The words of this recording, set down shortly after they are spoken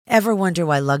Ever wonder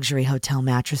why luxury hotel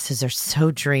mattresses are so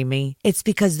dreamy? It's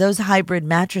because those hybrid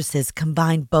mattresses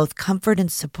combine both comfort and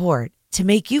support to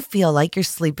make you feel like you're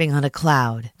sleeping on a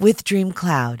cloud. With Dream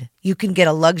Cloud, you can get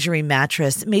a luxury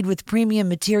mattress made with premium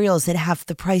materials at half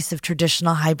the price of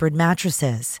traditional hybrid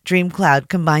mattresses. Dream Cloud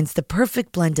combines the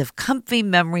perfect blend of comfy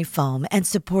memory foam and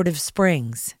supportive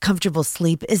springs. Comfortable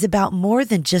sleep is about more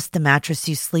than just the mattress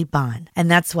you sleep on. And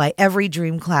that's why every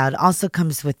Dream Cloud also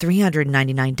comes with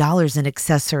 $399 in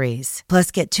accessories.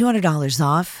 Plus, get $200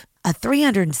 off, a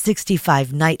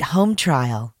 365-night home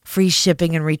trial, free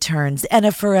shipping and returns, and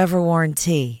a forever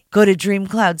warranty. Go to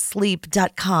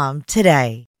dreamcloudsleep.com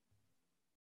today.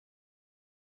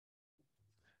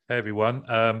 Hey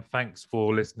everyone, thanks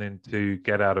for listening to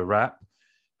Get Out of Wrap.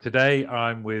 Today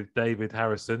I'm with David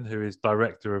Harrison, who is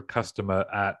Director of Customer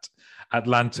at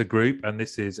Atlanta Group, and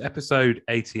this is episode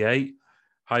 88.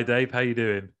 Hi Dave, how you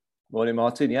doing? Morning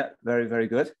Martin, yeah, very, very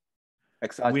good.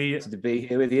 Excited to be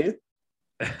here with you.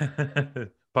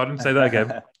 Pardon, say that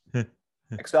again.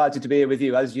 Excited to be here with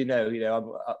you. As you know,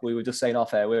 we were just saying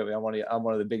off air, weren't we? I'm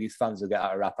one of the biggest fans of Get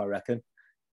Out of Wrap, I reckon.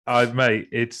 Mate,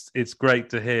 it's great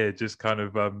to hear. Just kind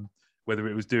of whether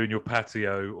it was doing your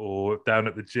patio or down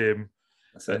at the gym,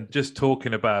 and just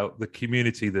talking about the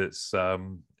community that's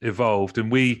evolved.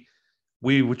 And we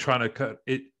were trying to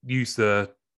use the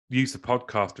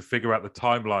podcast to figure out the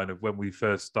timeline of when we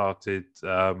first started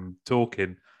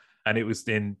talking. And it was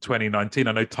in 2019.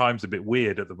 I know time's a bit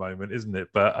weird at the moment, isn't it?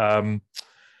 But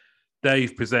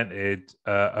Dave presented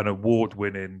an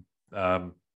award-winning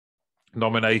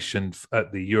nomination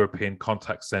at the European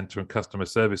Contact Center and Customer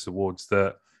Service Awards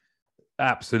that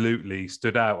absolutely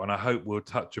stood out. And I hope we'll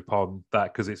touch upon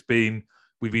that because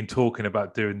we've been talking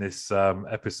about doing this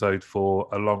episode for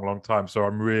a long, long time. So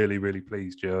I'm really, really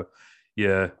pleased you're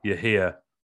here.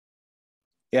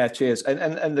 Yeah, cheers.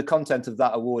 And the content of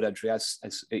that award entry has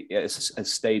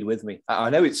stayed with me. I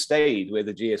know it stayed with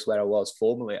the GS where I was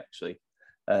formerly, actually.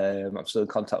 I'm still in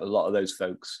contact with a lot of those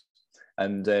folks.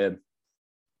 And a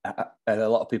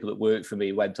lot of people that worked for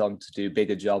me went on to do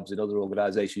bigger jobs in other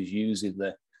organisations using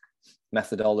the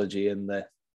methodology and the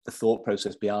thought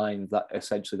process behind that,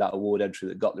 essentially that award entry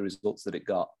that got the results that it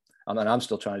got. And I'm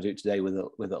still trying to do it today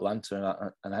with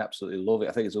Atlanta, and I absolutely love it.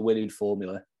 I think it's a winning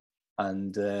formula.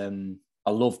 And I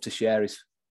love to share it.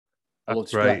 I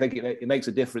think it makes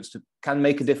a difference can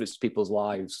make a difference to people's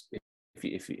lives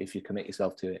if you commit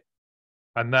yourself to it.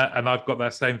 And I've got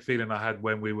that same feeling I had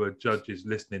when we were judges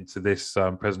listening to this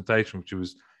presentation, which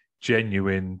was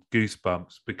genuine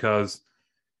goosebumps. Because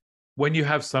when you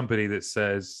have somebody that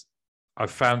says,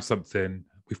 "I've found something,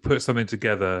 we've put something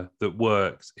together that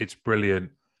works, it's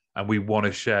brilliant, and we want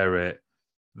to share it,"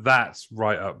 that's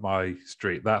right up my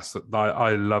street.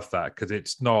 I love that because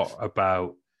it's not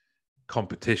about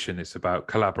competition; it's about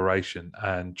collaboration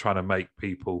and trying to make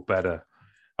people better.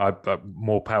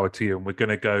 More power to you, and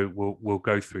we'll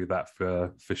go through that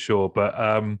for sure. But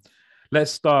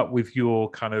let's start with your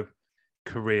kind of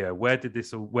career. Where did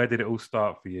it all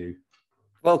start for you?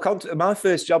 Well, my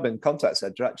first job in contact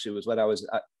center actually was when I was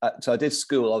so I did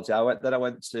school. Obviously, I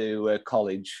went to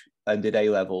college and did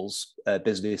A-levels,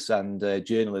 business and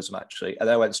journalism, actually. And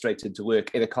then I went straight into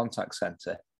work in a contact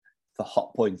centre for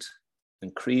Hotpoint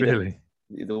and Credo. Really?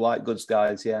 The white goods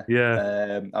guys, yeah.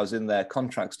 Yeah. I was in their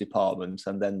contracts department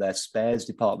and then their spares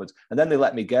department. And then they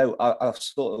let me go. I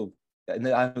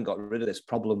haven't got rid of this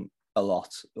problem a lot.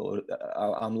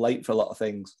 I'm late for a lot of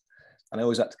things. And I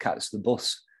always had to catch the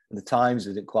bus. And the times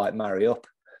didn't quite marry up.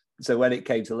 So when it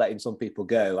came to letting some people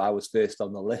go, I was first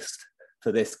on the list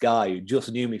for this guy who just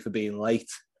knew me for being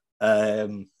late.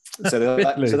 So they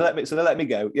let me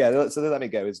go. Yeah, so they let me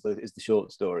go is the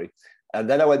short story. And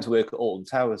then I went to work at Alton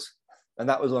Towers, and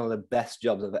that was one of the best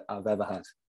jobs I've ever had.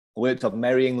 I worked on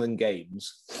Merry England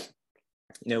Games,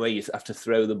 where you have to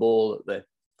throw the ball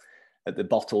at the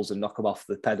bottles and knock them off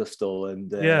the pedestal, and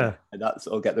that's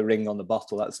or get the ring on the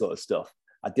bottle, that sort of stuff.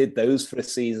 I did those for a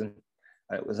season,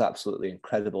 and it was absolutely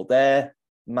incredible. Their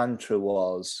mantra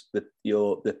was that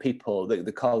the people,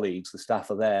 the colleagues, the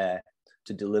staff are there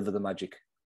to deliver the magic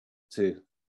to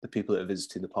the people that are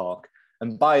visiting the park.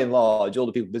 And by and large, all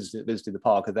the people visiting the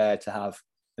park are there to have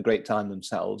a great time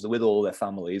themselves with all their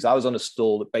families. I was on a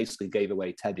stall that basically gave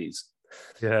away teddies.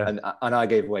 Yeah. And I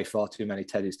gave away far too many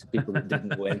teddies to people that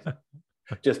didn't win.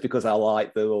 Just because I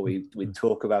liked them, or we'd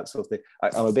talk about something.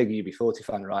 I'm a big UB40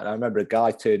 fan, right? And I remember a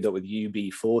guy turned up with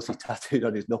UB40 tattooed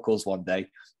on his knuckles one day.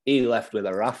 He left with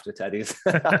a raft of teddies.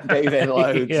 I gave him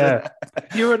loads. Yeah,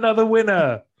 you're another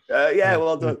winner.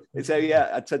 Well done. So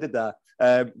I did that.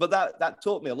 But that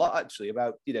taught me a lot actually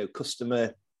about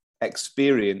customer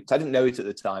experience. I didn't know it at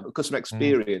the time, but customer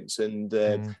experience and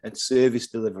service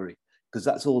delivery, because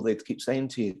that's all they keep saying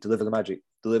to you: deliver the magic,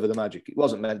 deliver the magic. It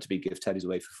wasn't meant to be give teddies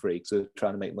away for free, because they're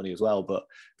trying to make money as well. But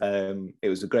it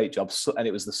was a great job, and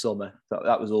it was the summer.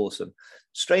 That was awesome.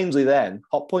 Strangely, then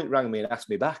Hotpoint rang me and asked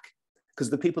me back, because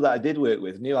the people that I did work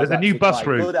with knew I was actually quite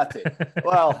good at it.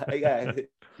 Well, yeah.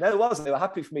 No, it wasn't. They were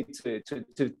happy for me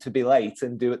to be late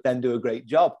and do a great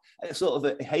job. And sort of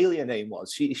a Halia name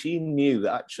was. She knew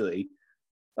that actually,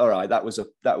 all right, that was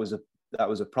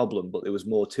a problem, but there was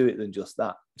more to it than just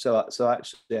that. So I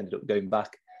actually ended up going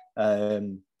back. I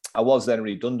was then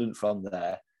redundant from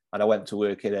there, and I went to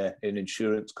work in an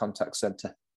insurance contact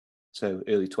centre. So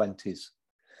early 20s.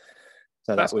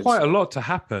 So that's quite a lot to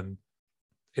happen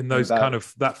in those kind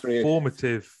of that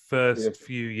formative first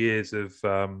few years of.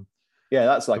 Yeah,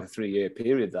 that's like a 3-year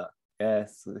period. That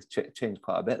so it's changed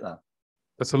quite a bit.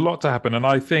 That's a lot to happen, and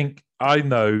I think I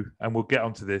know, and we'll get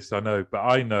onto this. I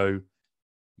know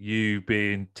you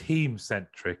being team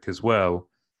centric as well.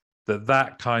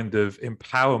 That kind of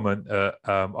empowerment at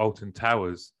Alton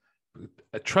Towers,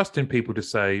 trusting people to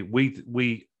say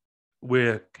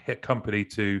we're a company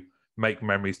to make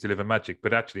memories, deliver magic,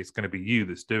 but actually it's going to be you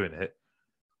that's doing it.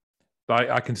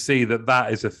 I can see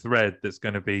that is a thread that's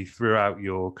going to be throughout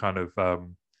your kind of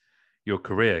your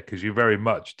career, because you're very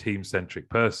much team-centric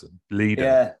person,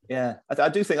 leader. Yeah. I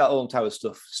do think that Alton Towers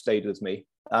stuff stayed with me.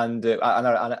 And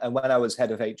when I was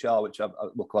head of HR, which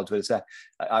we'll come on to in a sec,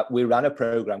 we ran a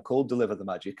program called Deliver the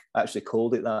Magic. I actually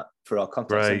called it that for our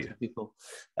contact center people.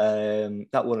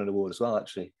 That won an award as well,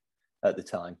 actually, at the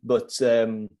time. But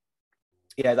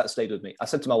yeah, that stayed with me. I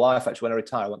said to my wife, actually, when I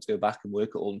retire, I want to go back and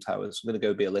work at Alton Towers. I'm going to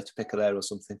go be a litter picker there or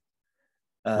something.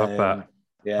 Love that.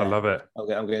 Yeah, I love it. I'm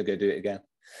going to go do it again.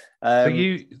 So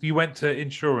you went to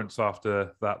insurance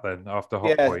after that, then, after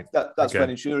Hotpoint? Yeah, that's when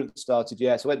insurance started.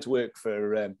 Yeah, so I went to work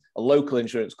for a local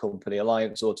insurance company,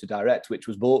 Alliance Auto Direct, which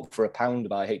was bought for £1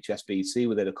 by HSBC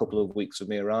within a couple of weeks of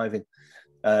me arriving.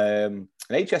 And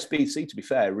HSBC, to be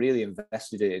fair, really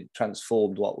invested in,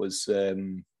 transformed what was.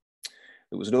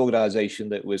 It was an organisation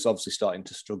that was obviously starting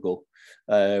to struggle.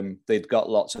 They'd got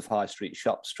lots of high street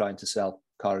shops trying to sell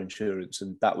car insurance,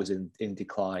 and that was in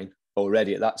decline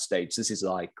already at that stage. This is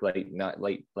like late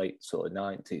sort of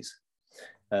 90s,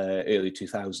 early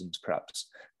 2000s perhaps.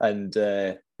 And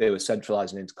they were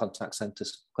centralising into contact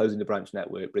centres, closing the branch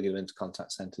network, bringing them into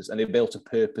contact centres. And they built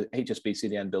HSBC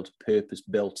in the end built a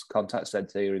purpose-built contact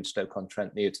centre here in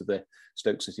Stoke-on-Trent, near to the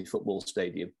Stoke City Football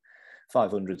Stadium.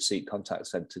 500-seat contact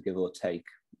centre, give or take,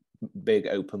 big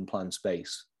open plan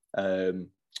space. And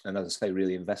as I say,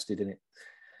 really invested in it.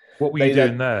 What were you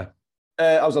doing there?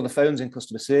 I was on the phones in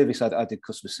customer service. I did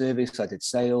customer service. I did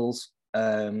sales.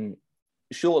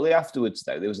 Shortly afterwards,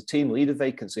 though, there was a team leader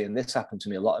vacancy, and this happened to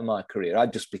me a lot in my career.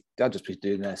 I'd just be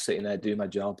sitting there doing my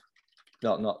job,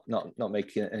 not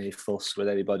making any fuss with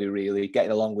anybody, really,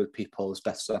 getting along with people as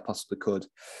best as I possibly could.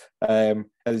 And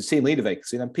there's a team leader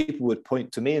vacancy, and people would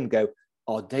point to me and go,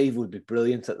 "Oh, Dave would be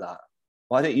brilliant at that.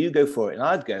 Why don't you go for it?" And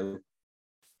I'd go,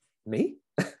 "Me?"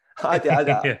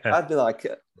 I'd be like,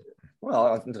 "Well,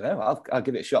 I don't know. I'll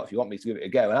give it a shot if you want me to give it a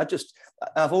go." And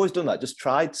I've always done that. Just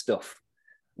tried stuff.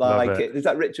 Like there's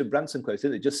that Richard Branson quote,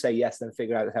 isn't it? Just say yes, then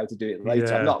figure out how to do it later.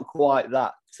 Yeah. I'm not quite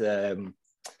that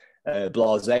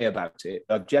blasé about it.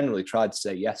 I've generally tried to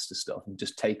say yes to stuff and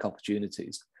just take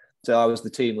opportunities. So I was the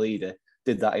team leader,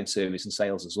 did that in service and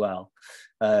sales as well.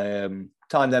 Time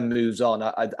then moves on.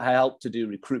 I helped to do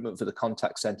recruitment for the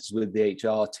contact centres with the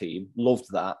HR team. Loved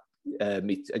that.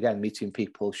 Meeting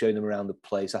people, showing them around the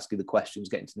place, asking the questions,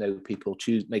 getting to know people,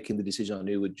 making the decision on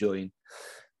who would join.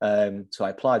 So I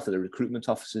applied for the recruitment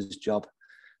officer's job,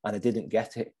 and I didn't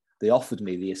get it. They offered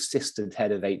me the assistant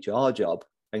head of HR job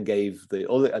and gave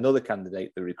another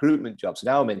candidate the recruitment job. So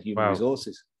now I'm in human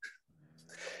resources.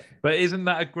 But isn't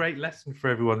that a great lesson for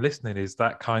everyone listening? Is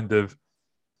that kind of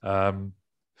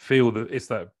it's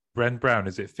that Bren Brown,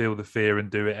 is it feel the fear and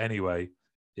do it anyway?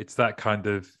 It's that kind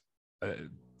of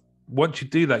once you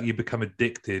do that, you become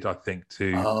addicted, I think,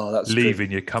 to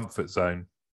leaving your comfort zone.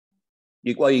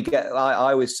 I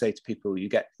always say to people, you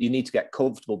need to get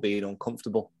comfortable being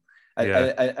uncomfortable.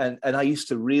 And I used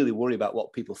to really worry about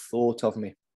what people thought of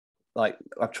me. Like,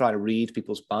 I'm trying to read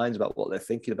people's minds about what they're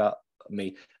thinking about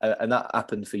me, and that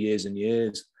happened for years and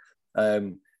years.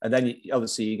 And then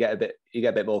obviously you get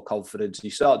a bit more confidence. You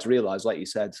start to realize, like you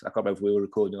said, I can't remember if we were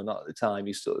recording or not at the time.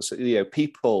 You sort of,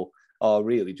 people are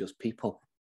really just people.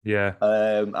 Yeah.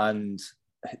 And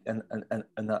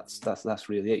that's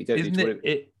really it. You don't need to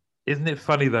worry. Isn't it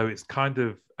funny though? It's kind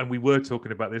of, and we were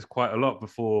talking about this quite a lot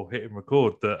before hitting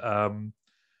record, that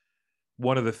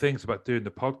one of the things about doing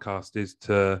the podcast is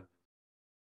to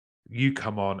you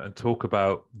come on and talk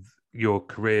about your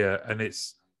career, and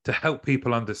it's to help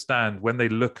people understand when they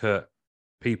look at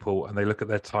people and they look at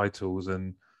their titles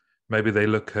and maybe they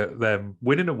look at them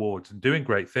winning awards and doing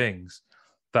great things,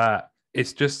 that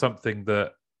it's just something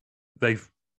that they've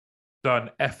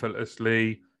done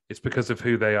effortlessly. It's because of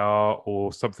who they are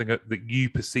or something that you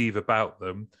perceive about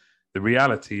them. The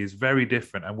reality is very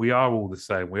different, and we are all the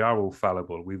same. We are all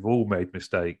fallible. We've all made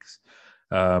mistakes.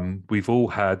 We've all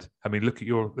had, I mean, look at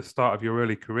the start of your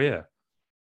early career,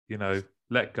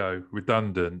 let go,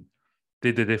 redundant,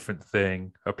 did a different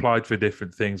thing, applied for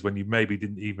different things when you maybe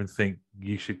didn't even think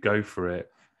you should go for it.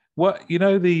 What,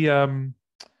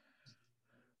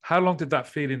 how long did that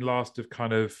feeling last of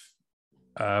kind of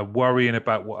worrying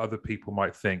about what other people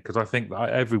might think? Because I think that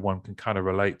everyone can kind of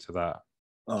relate to that.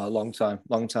 Oh, a long time.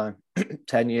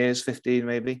 10 years, 15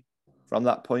 maybe, from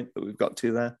that point that we've got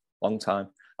to there. Long time.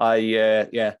 I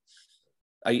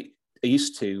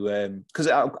used to, because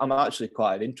I'm actually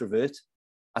quite an introvert.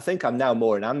 I think I'm now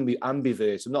more an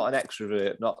ambivert. I'm not an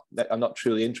extrovert. I'm not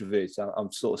truly introverted. I'm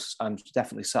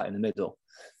definitely sat in the middle.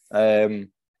 And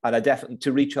I definitely,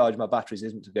 to recharge my batteries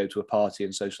isn't to go to a party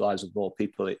and socialize with more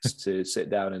people. It's to sit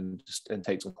down and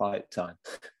take some quiet time.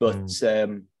 But as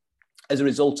a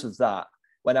result of that,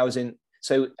 when I was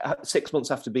 6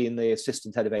 months after being the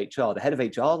assistant head of HR, the head of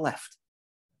HR left.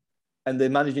 And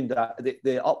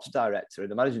the ops director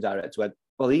and the managing director went,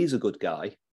 well, he's a good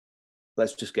guy.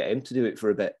 Let's just get him to do it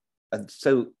for a bit. And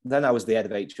so then I was the head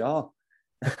of HR.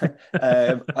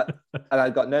 And I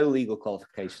got no legal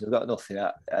qualifications. I got nothing.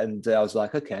 And I was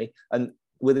like, okay. And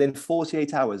within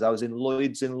 48 hours, I was in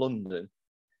Lloyd's in London,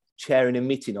 chairing a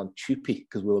meeting on Tupi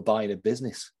because we were buying a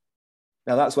business.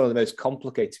 Now, that's one of the most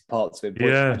complicated parts of it.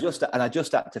 Yeah. I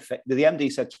just had to, the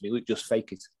MD said to me, look, just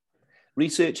fake it.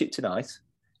 Research it tonight,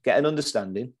 get an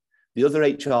understanding. The other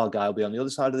HR guy will be on the other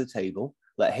side of the table.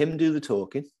 Let him do the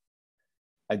talking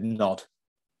and nod,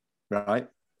 right?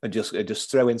 And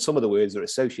just throw in some of the words that are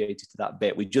associated to that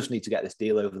bit. We just need to get this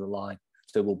deal over the line.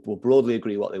 So we'll broadly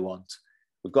agree what they want.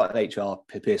 We've got an HR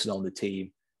person on the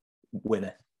team,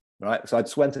 winner, right? So I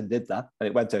just went and did that, and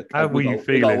it went okay. How were you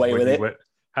feeling?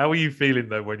 How were you feeling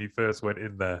though when you first went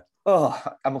in there? Oh,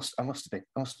 I must have been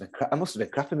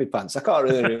crapping my pants. I can't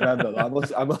really remember. I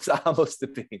must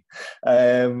have been.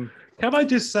 Can I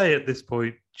just say at this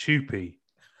point, Tupi?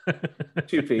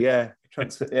 Tupi, yeah.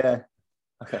 Yeah.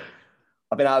 Okay.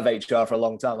 I've been out of HR for a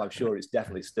long time. I'm sure it's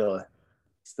definitely still.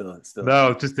 No, I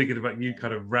was just thinking about you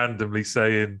kind of randomly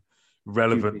saying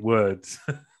relevant words.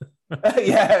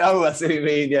 Yeah, oh, that's what you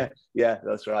mean. Yeah,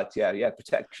 that's right. Yeah,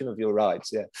 protection of your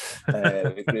rights. Yeah, I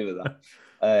agree with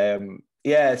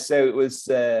that. So it was.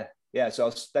 So I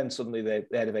was then suddenly the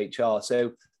head of HR.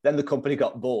 So then the company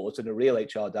got bought, and a real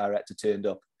HR director turned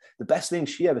up. The best thing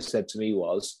she ever said to me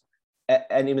was,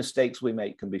 "Any mistakes we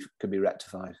make can be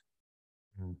rectified.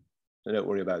 So don't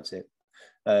worry about it."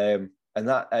 And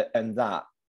that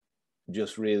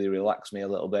just really relaxed me a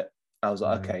little bit. I was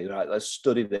like, okay, right, let's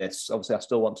study this. Obviously, I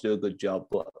still want to do a good job,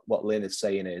 but what Lynn is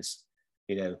saying is,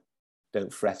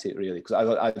 don't fret it really,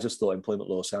 because I just thought employment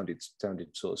law sounded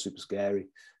sort of super scary.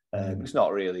 It's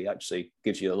not really. Actually,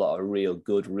 gives you a lot of real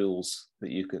good rules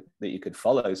that you could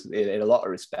follow. In a lot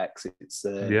of respects, it's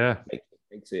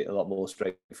makes it a lot more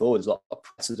straightforward. There's a lot of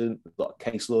precedent, a lot of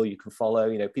case law you can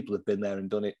follow. People have been there and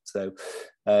done it. So,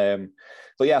 but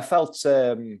yeah, I felt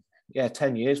 10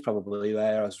 years probably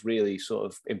where I was really sort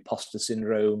of imposter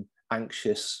syndrome,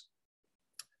 anxious,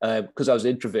 because I was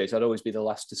introverted. I'd always be the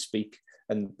last to speak,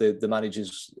 and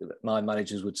my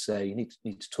managers would say, "You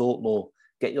need to talk more.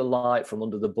 Get your light from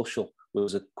under the bushel." There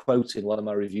was a quote in one of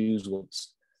my reviews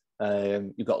once.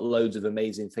 You've got loads of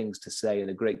amazing things to say and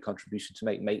a great contribution to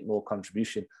make more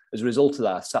contribution. As a result of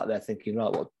that, I sat there thinking,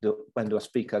 right, when do I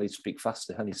speak? I need to speak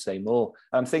faster. I need to say more.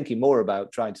 And I'm thinking more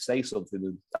about trying to say something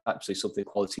than actually something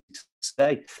quality to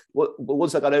say. But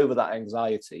once I got over that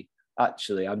anxiety,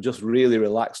 actually, I'm just really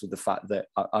relaxed with the fact that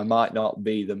I might not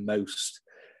be the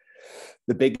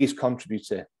biggest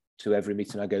contributor to every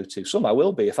meeting I go to. Some I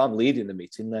will be. If I'm leading the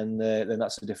meeting, then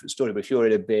that's a different story. But if you're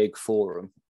in a big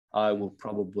forum, I will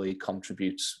probably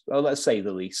contribute, well, let's say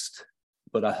the least,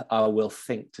 but I will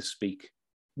think to speak,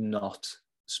 not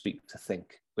speak to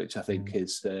think, which I think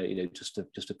is just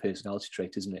a personality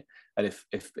trait, isn't it? And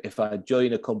if I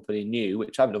join a company new,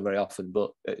 which I haven't done very often,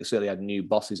 but certainly had new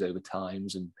bosses over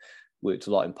times and worked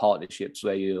a lot in partnerships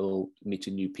where you're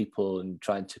meeting new people and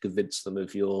trying to convince them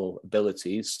of your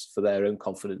abilities for their own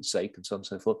confidence sake and so on and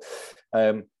so forth.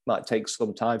 Might take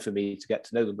some time for me to get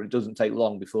to know them, but it doesn't take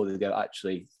long before they go,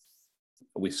 actually,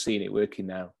 we've seen it working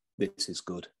now. This is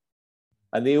good.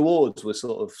 And the awards were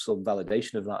sort of some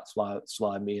validation of that. That's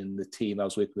why me and the team I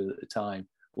was working with at the time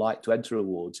liked to enter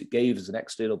awards. It gave us an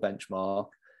external benchmark,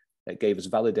 it gave us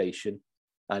validation,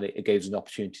 and it gave us an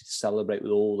opportunity to celebrate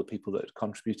with all the people that had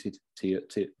contributed to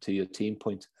your team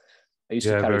point. I used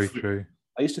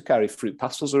to carry fruit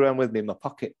pastels around with me in my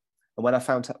pocket, and when I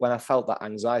felt that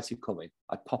anxiety coming,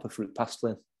 I'd pop a fruit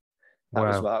pastel in.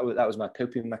 That was my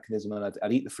coping mechanism, and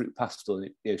I'd eat the fruit pastel,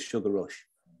 and sugar rush.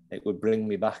 It would bring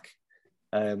me back.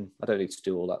 I don't need to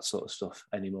do all that sort of stuff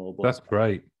anymore. But that's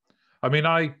great. I mean,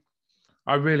 I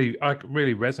really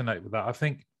resonate with that. I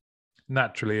think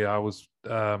naturally I was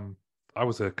a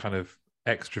kind of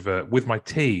extrovert with my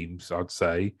teams. I'd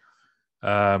say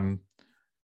I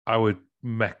would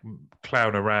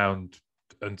clown around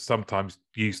and sometimes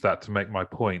use that to make my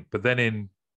point. But then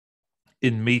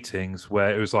in meetings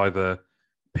where it was either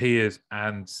peers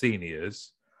and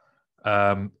seniors,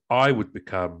 I would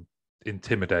become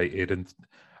intimidated. And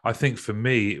I think for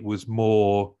me, it was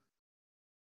more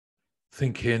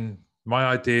thinking my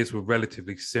ideas were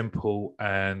relatively simple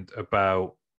and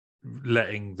about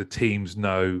letting the teams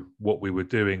know what we were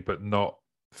doing, but not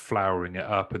flowering it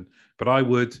up. But I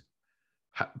would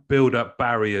build up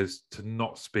barriers to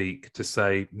not speak, to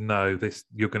say, no,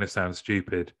 you're going to sound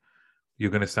stupid.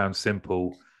 You're going to sound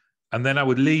simple. And then I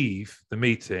would leave the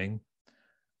meeting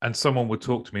and someone would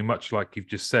talk to me, much like you've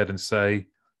just said, and say,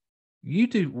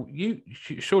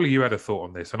 surely you had a thought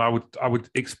on this. And I would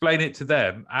explain it to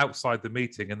them outside the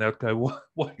meeting, and they'd go,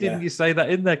 why didn't you say that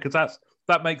in there? Because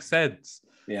that makes sense.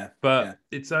 Yeah. But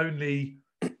it's only,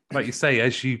 like you say,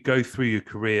 as you go through your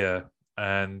career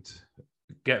and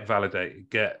get validated,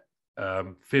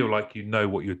 feel like you know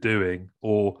what you're doing,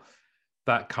 or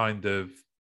that kind of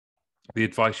the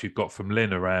advice you've got from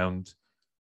Lynn around,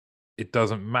 it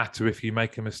doesn't matter if you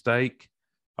make a mistake.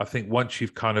 I think once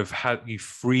you've kind of you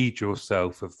freed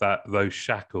yourself of those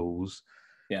shackles,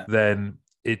 then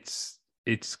it's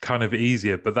kind of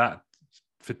easier. But that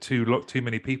for too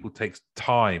many people takes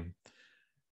time,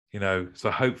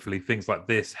 So hopefully things like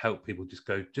this help people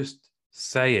just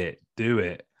say it, do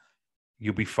it.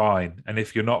 You'll be fine. And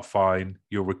if you're not fine,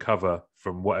 you'll recover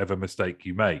from whatever mistake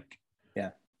you make.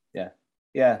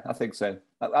 Yeah, I think so.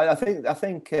 I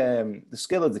think the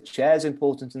skill of the chair is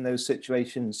important in those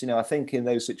situations. I think in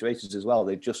those situations as well,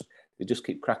 they just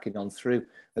keep cracking on through.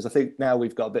 As I think now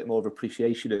we've got a bit more of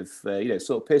appreciation of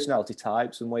sort of personality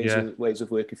types and ways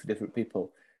of working for different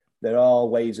people. There are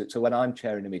ways so when I'm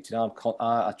chairing a meeting,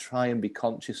 I try and be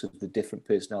conscious of the different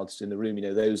personalities in the room.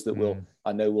 Those that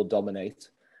I know will dominate,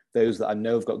 those that I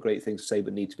know have got great things to say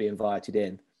but need to be invited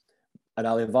in. And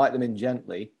I'll invite them in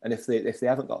gently. And if they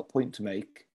haven't got a point to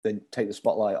make, then take the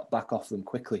spotlight back off them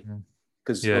quickly.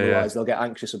 Because otherwise they'll get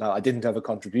anxious about, I didn't have a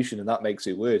contribution, and that makes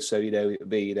it worse. So, it would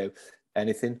be,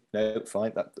 anything, no,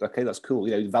 fine, that's cool.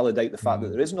 Validate the fact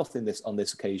that there is nothing on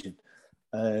this occasion.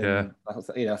 I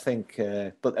think,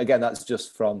 but again, that's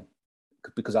just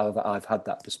because I've had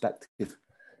that perspective.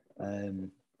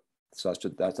 So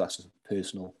that's just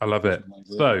personal. I love it.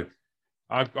 So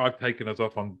I've taken us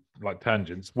off on like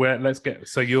tangents.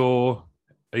 So you're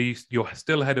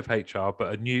still head of HR,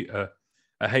 but a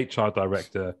HR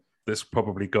director that's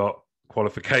probably got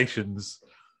qualifications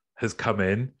has come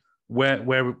in.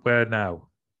 Where now?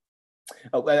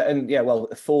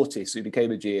 Fortis, who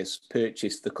became Ageas,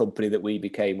 purchased the company that we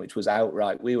became, which was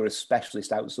Outright. We were a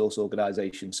specialist outsource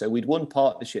organisation, so we'd won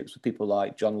partnerships with people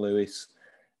like John Lewis.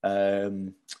 At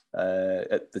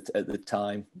the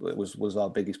time, it was our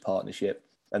biggest partnership,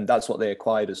 and that's what they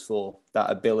acquired us for, that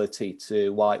ability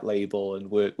to white label and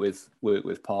work with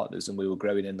partners, and we were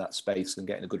growing in that space and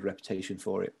getting a good reputation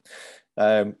for it.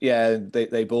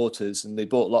 They bought us, and they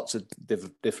bought lots of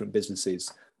different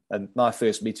businesses, and my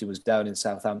first meeting was down in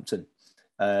Southampton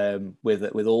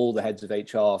with all the heads of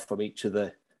HR from each of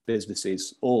the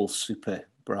businesses, all super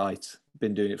bright,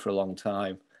 been doing it for a long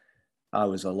time. I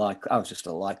was just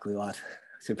a likely lad,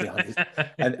 to be honest.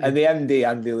 And the MD,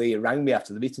 Andy Lee, rang me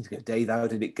after the meeting to go, Dave, how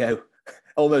did it go?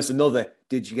 Almost another,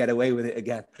 did you get away with it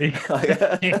again?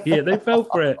 Yeah, they fell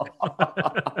for it.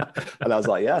 And I was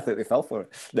like, yeah, I think they fell for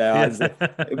it.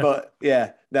 But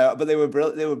they were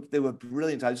brilliant. They were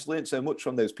brilliant. I just learned so much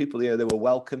from those people. They were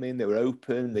welcoming, they were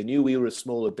open, they knew we were a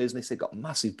smaller business. They got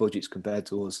massive budgets compared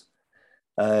to us.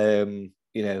 And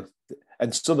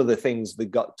some of the things they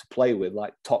got to play with,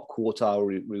 like top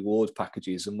quartile reward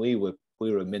packages, and we were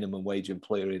a minimum wage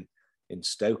employer in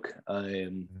Stoke.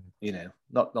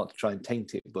 Not to try and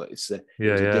taint it, but it was a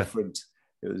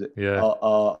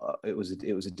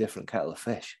different kettle of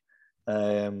fish.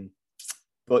 But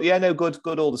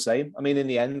good all the same. I mean, in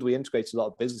the end, we integrated a lot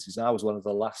of businesses, and I was one of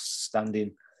the last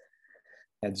standing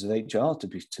heads of HR, to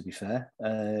be fair.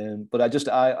 But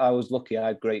I was lucky. I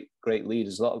had great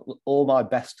leaders. All my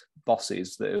best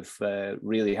bosses that have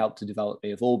really helped to develop me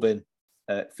have all been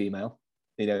female.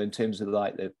 You know, in terms of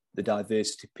like the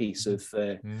diversity piece of.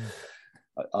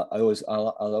 I always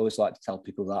like to tell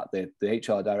people that the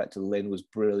HR director Lynn was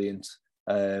brilliant.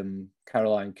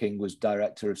 Caroline King was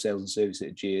director of sales and service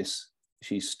at GS.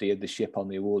 She steered the ship on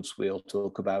the awards wheel.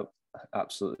 Talk about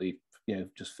absolutely, you know,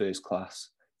 just first class.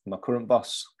 My current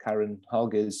boss, Karen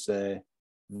Hogg, is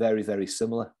very, very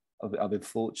similar. I've been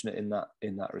fortunate in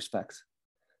that respect.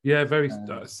 Yeah, very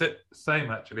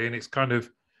same actually, and it's kind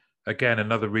of again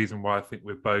another reason why I think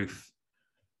we're both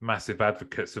massive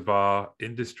advocates of our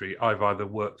industry. I've either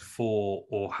worked for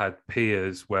or had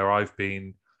peers where I've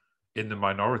been in the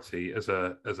minority as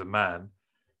a man,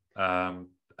 and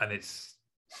it's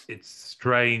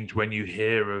strange when you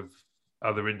hear of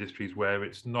other industries where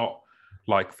it's not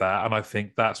like that. And I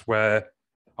think that's where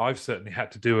I've certainly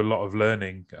had to do a lot of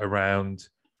learning around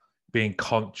being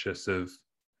conscious of,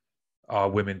 are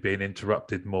women being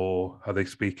interrupted more? Are they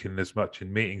speaking as much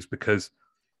in meetings? Because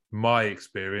my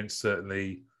experience,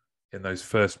 certainly in those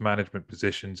first management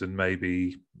positions and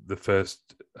maybe the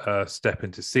first step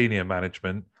into senior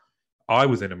management, I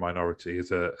was in a minority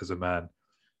as a man.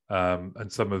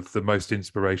 And some of the most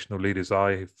inspirational leaders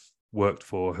I've worked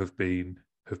for have been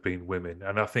women.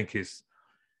 And I think it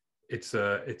is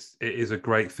a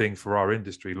great thing for our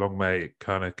industry. Long may it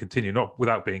kind of continue, not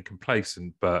without being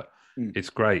complacent, but it's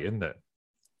great, isn't it?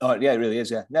 Oh yeah, it really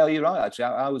is. Yeah, no, you're right. Actually,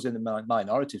 I was in the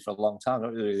minority for a long time. I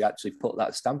don't really actually put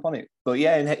that stamp on it. But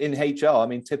yeah, in HR, I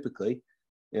mean, typically,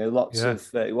 you know, lots of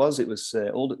it was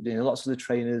all, you know, lots of the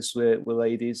trainers were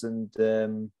ladies, and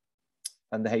the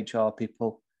HR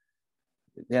people.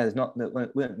 Yeah,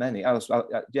 weren't many.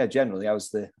 Generally, I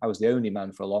was the only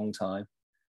man for a long time.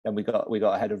 Then we got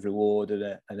a head of reward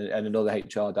and another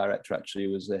HR director. Actually,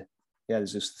 was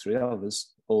there's just three of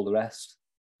us. All the rest.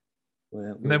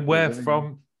 And then where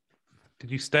from? Did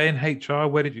you stay in HR?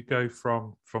 Where did you go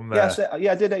from there?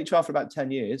 I did HR for about 10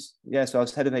 years. Yeah, so I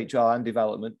was head of HR and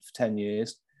development for 10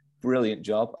 years. Brilliant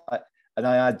job. I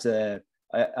had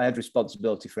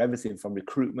responsibility for everything from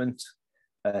recruitment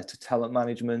to talent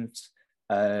management,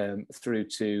 through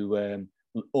to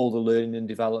all the learning and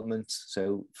development.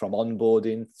 So from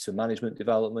onboarding to management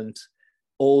development,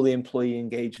 all the employee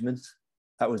engagement.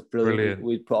 That was brilliant.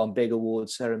 We'd put on big award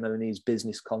ceremonies,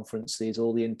 business conferences,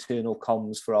 all the internal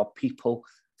comms for our people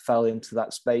fell into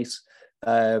that space.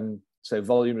 So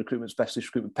volume recruitment, specialist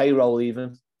recruitment, payroll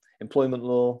even, employment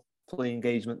law, employee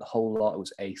engagement, the whole lot. It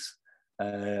was ace.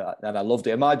 And I loved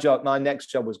it. And my next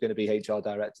job was going to be HR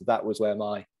director. That was where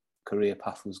my career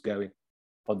path was going,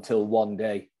 until one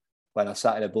day when I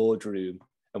sat in a boardroom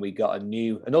and we got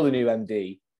another new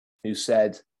MD who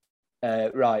said,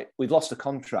 right, we've lost a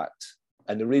contract.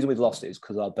 And the reason we'd lost it is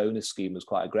because our bonus scheme was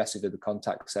quite aggressive in the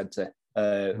contact centre.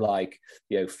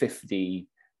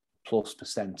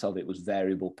 50+% of it was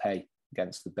variable pay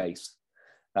against the base.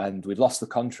 And we'd lost the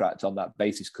contract on that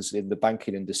basis because in the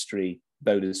banking industry,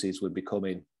 bonuses were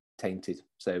becoming tainted.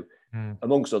 So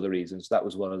amongst other reasons, that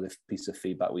was one of the pieces of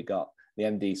feedback we got. The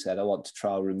MD said, I want to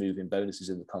trial removing bonuses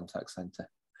in the contact centre.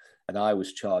 And I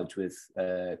was charged with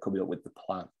coming up with the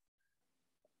plan.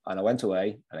 And I went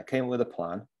away and I came up with a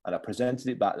plan and I presented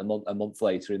it back a month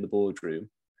later in the boardroom,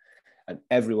 and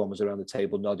everyone was around the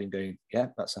table nodding, going, yeah,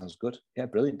 that sounds good. Yeah,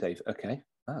 brilliant, Dave. Okay,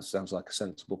 that sounds like a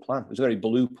sensible plan. It was a very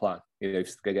blue plan. You know,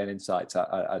 if you get insights,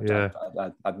 I'd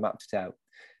mapped it out.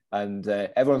 And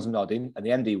everyone's nodding, and the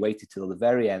MD waited till the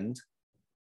very end.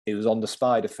 He was on the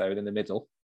spider phone in the middle,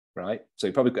 right? So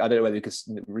he probably, I don't know whether he could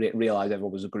realise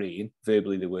everyone was agreeing.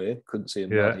 Verbally they were, couldn't see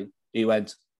him nodding. He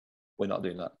went, we're not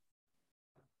doing that.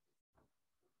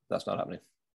 That's not happening.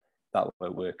 That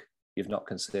won't work. You've not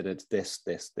considered this,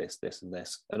 and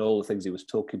this. And all the things he was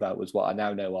talking about was what I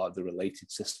now know are the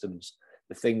related systems,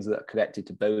 the things that are connected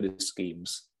to bonus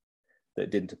schemes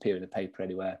that didn't appear in the paper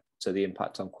anywhere. So the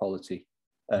impact on quality,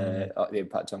 the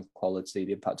impact on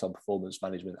performance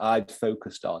management. I'd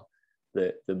focused on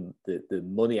the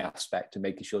money aspect and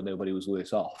making sure nobody was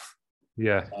worse off.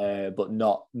 But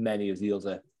not many of the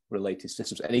other related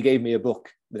systems. And he gave me a book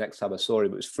the next time I saw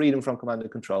him. It was Freedom from Command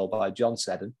and Control by John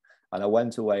Seddon. And I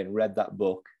went away and read that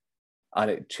book,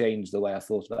 and it changed the way I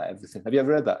thought about everything. Have you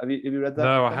ever read that? Have you read that?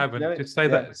 No, I haven't. Just say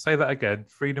that again.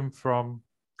 Freedom from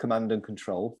Command and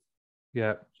Control.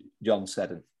 Yeah. John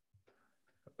Seddon.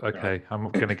 Okay, right. I'm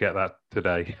going to get that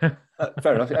today.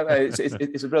 Fair enough.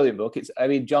 It's a brilliant book.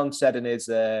 John Seddon is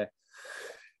what's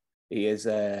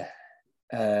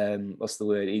the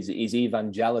word? He's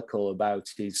evangelical about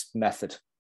his method.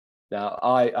 Now,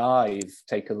 I've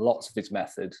taken lots of his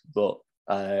method, but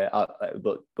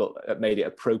but made it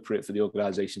appropriate for the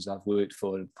organisations I've worked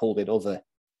for and pulled in other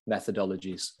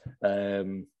methodologies.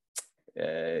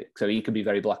 So he can be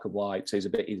very black and white. So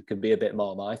he can be a bit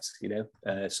Marmite,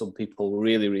 Some people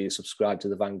really, really subscribe to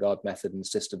the Vanguard method and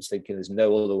systems thinking there's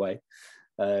no other way.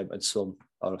 And some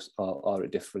are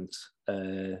at different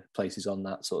places on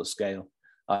that sort of scale.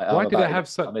 Why did it have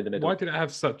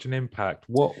such an impact?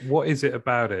 What is it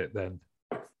about it then?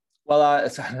 Well,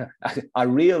 I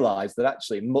realised that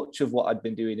actually much of what I'd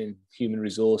been doing in human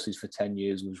resources for 10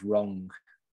 years was wrong,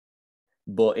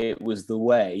 but it was the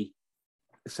way.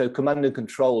 So command and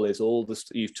control is all this,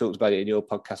 you've talked about it in your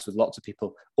podcast with lots of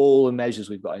people, all the measures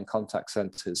we've got in contact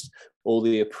centres, all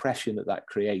the oppression that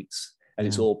creates, and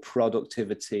it's all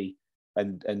productivity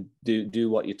and do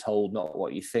what you're told, not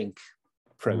what you think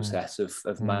process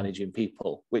of managing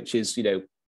people, which is,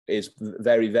 is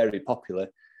very, very popular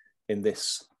in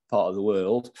this part of the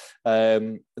world.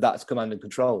 That's command and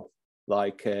control,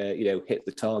 like, hit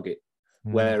the target.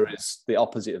 Whereas the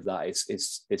opposite of that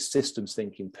is systems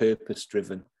thinking,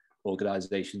 purpose-driven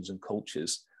organizations and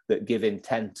cultures that give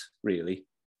intent really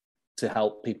to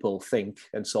help people think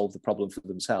and solve the problem for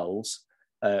themselves,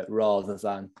 rather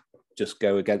than just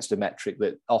go against a metric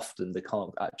that often they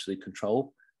can't actually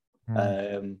control.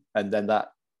 And then that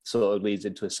sort of leads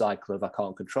into a cycle of I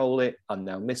can't control it, I'm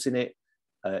now missing it,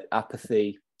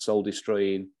 apathy, soul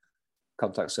destroying,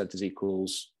 contact centers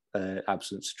equals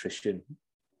absence, attrition,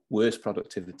 worse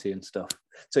productivity and stuff.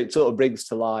 So it sort of brings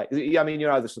to life, I mean,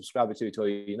 you're either subscribing to it or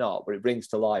you're not, but it brings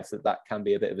to life that can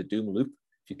be a bit of a doom loop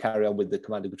if you carry on with the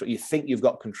command and control. You think you've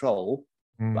got control,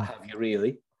 but have you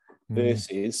really?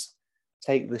 Versus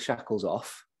take the shackles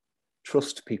off,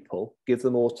 trust people, give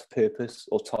them purpose,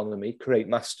 autonomy, create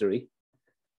mastery.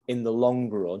 In the long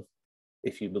run,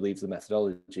 if you believe the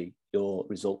methodology, your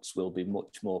results will be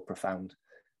much more profound.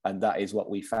 And that is what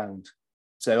we found.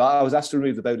 So I was asked to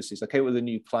remove the bonuses. I came up with a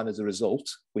new plan as a result.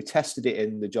 We tested it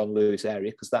in the John Lewis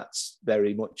area because that's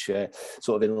very much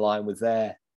sort of in line with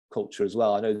their culture as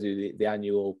well. I know the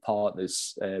annual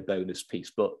partners bonus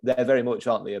piece, but they're very much,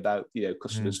 aren't they, about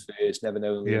customers first, never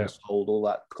knowing sold, all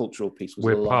that cultural piece was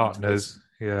we're partners,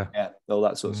 yeah, all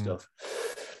that sort of stuff.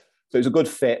 So it was a good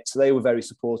fit. So they were very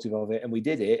supportive of it, and we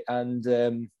did it.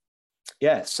 And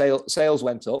sales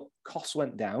went up, costs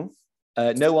went down.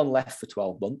 No one left for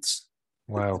 12 months.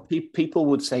 Wow. People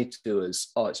would say to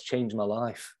us, "Oh, it's changed my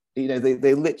life." They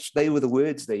were the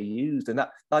words they used, and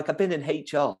that, like, I've been in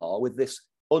HR with this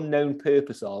unknown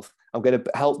purpose of I'm going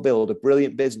to help build a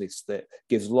brilliant business that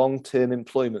gives long-term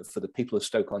employment for the people of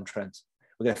Stoke-on-Trent.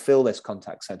 We're going to fill this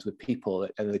contact centre with people,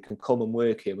 and they can come and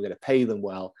work here. We're going to pay them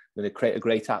well. We're going to create a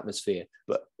great atmosphere.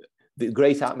 But the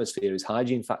great atmosphere is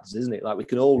hygiene factors, isn't it? Like, we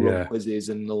can all run quizzes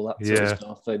and all that sort of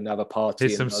stuff and have a party.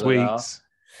 Here's some sweets.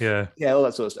 Yeah, all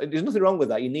that sort of stuff. There's nothing wrong with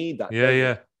that. You need that.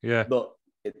 Yeah. But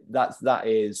that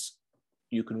is,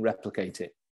 you can replicate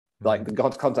it. Like the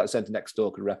contact center next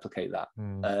door can replicate that.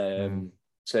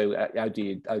 So how do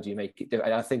you make it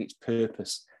different? And I think it's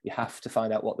purpose. You have to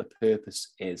find out what the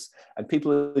purpose is. And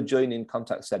people are joining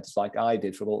contact centers like I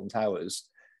did from Alton Towers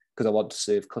because I want to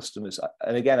serve customers.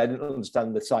 And again, I didn't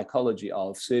understand the psychology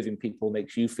of serving people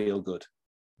makes you feel good.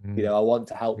 I want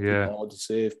to help people. I want to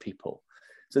serve people.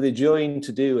 So they join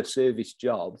to do a service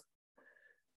job,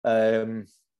 and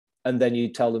then you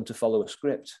tell them to follow a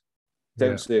script.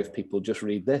 Don't serve people, just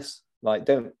read this. Like,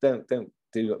 don't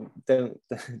do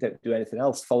anything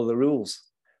else. Follow the rules.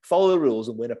 Follow the rules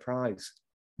and win a prize.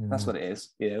 That's what it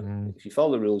is. If you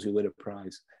follow the rules, you win a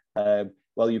prize.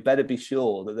 Well, you better be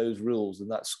sure that those rules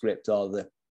and that script are the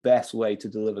best way to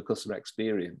deliver customer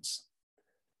experience.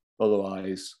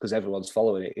 Otherwise, because everyone's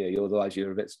following it, otherwise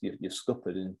you're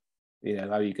scuppered. And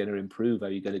how are you going to improve? How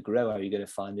are you going to grow? How are you going to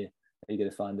find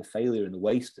the failure and the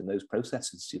waste in those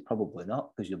processes? You're probably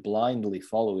not, because you're blindly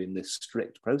following this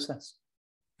strict process.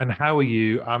 And how are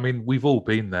you? I mean, we've all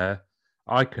been there.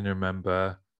 I can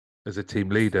remember as a team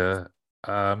leader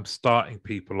starting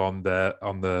people on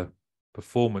the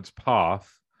performance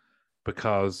path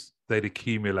because they'd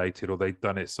accumulated or they'd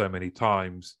done it so many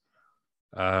times,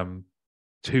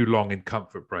 too long in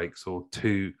comfort breaks or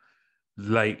too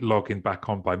late logging back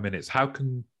on by minutes. How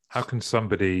can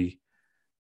somebody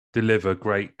deliver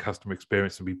great customer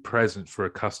experience and be present for a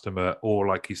customer, or,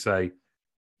 like you say,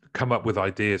 come up with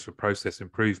ideas for process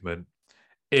improvement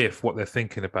if what they're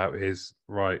thinking about is,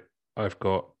 right, I've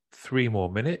got 3 more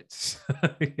minutes?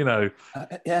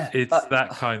 It's that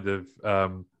kind of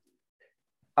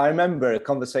I remember a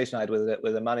conversation I had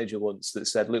with a manager once that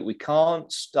said, look, we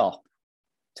can't stop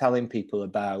telling people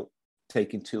about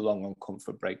taking too long on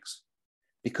comfort breaks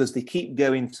because they keep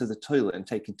going to the toilet and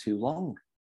taking too long.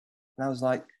 And I was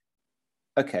like,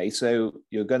 okay, so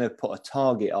you're going to put a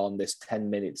target on this 10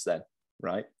 minutes then,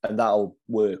 right? And that'll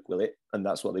work, will it? And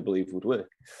that's what they believe would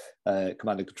work,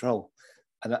 command and control.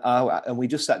 And we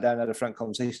just sat down and had a frank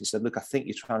conversation and said, look, I think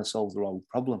you're trying to solve the wrong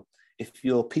problem. If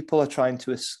your people are trying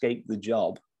to escape the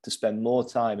job to spend more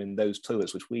time in those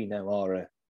toilets, which we know are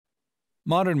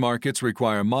Modern markets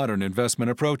require modern investment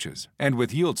approaches, and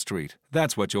with Yield Street,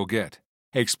 that's what you'll get.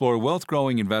 Explore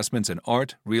wealth-growing investments in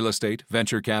art, real estate,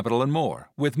 venture capital, and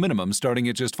more, with minimums starting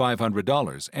at just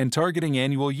 $500 and targeting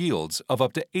annual yields of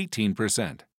up to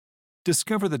 18%.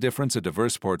 Discover the difference a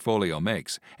diverse portfolio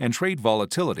makes and trade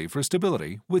volatility for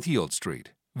stability with Yield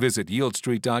Street. Visit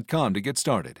yieldstreet.com to get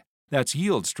started. That's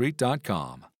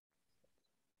yieldstreet.com.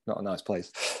 not a nice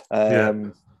place. Yeah.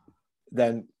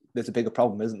 Then there's a bigger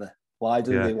problem, isn't there? Why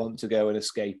do they want to go and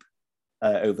escape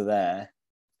over there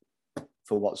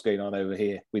for what's going on over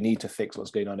here? We need to fix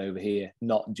what's going on over here,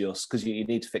 not just because you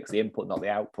need to fix the input, not the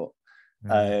output.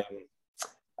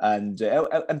 And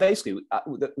basically,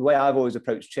 the way I've always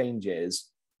approached change is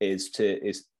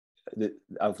there's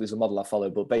a model I follow,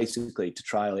 but basically to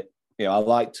trial it. You know, I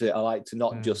like to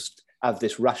not just have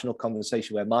this rational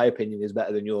conversation where my opinion is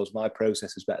better than yours, my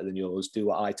process is better than yours. Do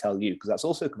what I tell you, because that's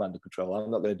also command and control.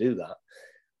 I'm not going to do that.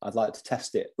 I'd like to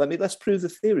test it. Let's prove the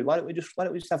theory. Why don't we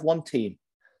just have one team?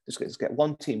 Let's get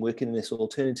one team working in this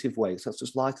alternative way. So let's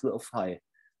just light a little fire.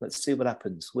 Let's see what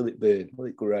happens. Will it burn? Will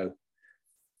it grow?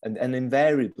 And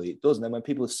invariably it does. And then when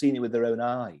people have seen it with their own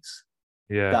eyes,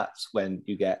 that's when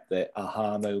you get the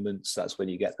aha moments. That's when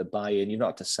you get the buy-in. You don't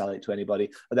have to sell it to anybody.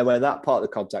 And then when that part of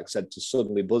the contact centre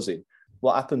suddenly buzzing,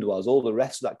 what happened was all the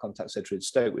rest of that contact centre in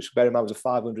Stoke, which bear in mind was a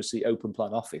 500-seat open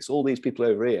plan office, all these people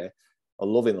over here are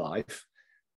loving life.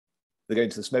 They're going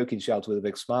to the smoking shelter with a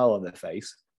big smile on their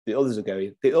face. The others are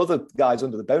going. The other guys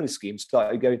under the bonus scheme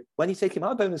started going, when are you taking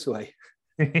my bonus away?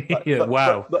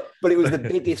 Wow. But it was the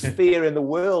biggest fear in the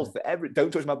world for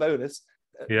don't touch my bonus.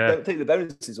 Don't take the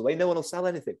bonuses away. No one will sell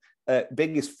anything.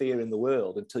 Biggest fear in the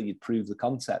world until you'd prove the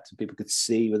concept and people could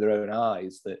see with their own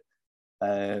eyes that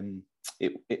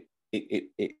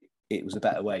it was a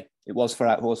better way. It was for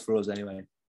us anyway.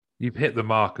 You've hit the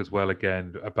mark as well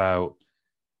again about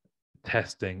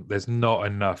testing. There's not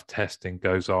enough testing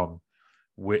goes on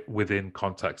within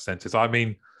contact centers. I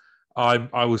mean,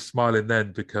 I was smiling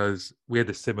then because we had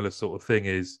a similar sort of thing.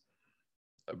 Is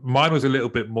mine was a little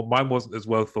bit more. Mine wasn't as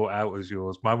well thought out as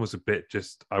yours. Mine was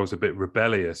I was a bit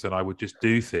rebellious, and I would just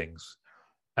do things.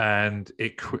 And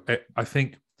I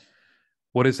think,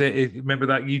 what is it? Remember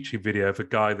that YouTube video of a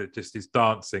guy that just is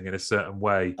dancing in a certain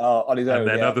way, on his own, and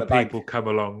then other people come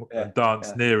along and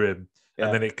dance near him,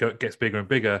 and then it gets bigger and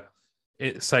bigger.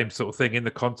 Same sort of thing in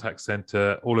the contact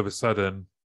center. All of a sudden,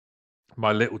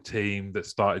 my little team that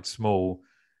started small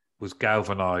was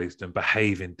galvanized and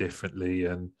behaving differently.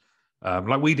 And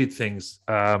like we did things,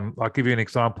 I'll give you an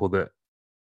example that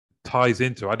ties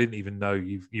into, I didn't even know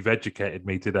you've educated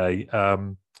me today. I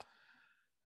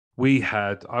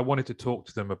wanted to talk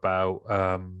to them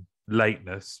about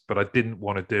lateness, but I didn't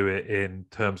want to do it in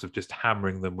terms of just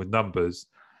hammering them with numbers.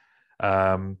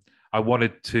 I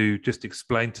wanted to just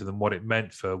explain to them what it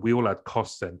meant we all had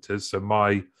cost centers. So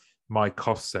my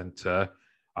cost center,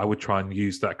 I would try and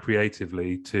use that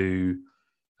creatively to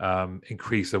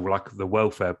increase the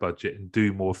welfare budget and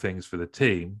do more things for the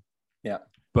team. Yeah.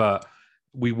 But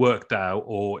we worked out,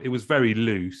 or it was very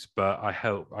loose, but I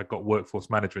got workforce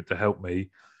management to help me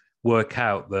work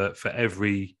out that for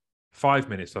every 5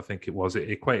 minutes, I think it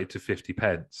equated to 50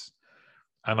 pence.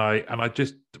 And I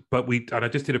just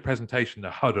did a presentation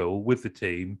at Huddle with the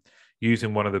team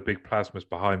using one of the big plasmas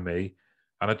behind me.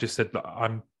 And I just said, look,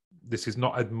 this is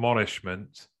not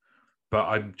admonishment, but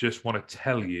I just want to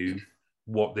tell you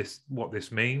what this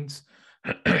means.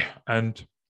 And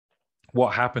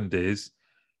what happened is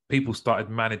people started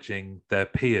managing their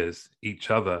peers, each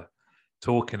other,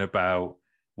 talking about,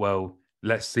 well,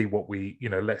 let's see what we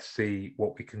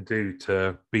can do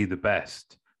to be the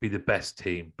best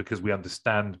team, because we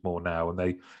understand more now. And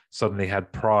they suddenly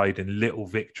had pride in little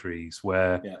victories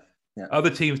where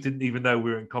other teams didn't even know we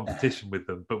were in competition with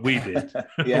them, but we did.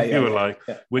 We're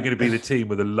going to be the team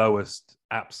with the lowest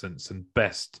absence and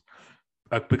best,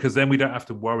 because then we don't have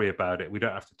to worry about it. We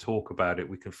don't have to talk about it.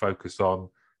 We can focus on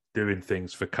doing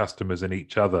things for customers and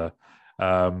each other.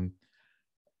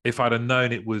 If I'd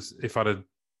have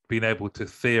been able to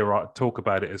talk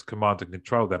about it as command and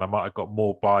control, then I might have got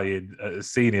more buy-in at a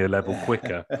senior level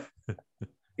quicker.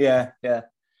 Yeah.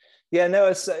 Yeah, no,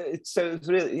 it's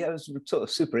really, yeah, it was sort of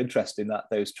super interesting that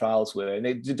those trials were, and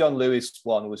the John Lewis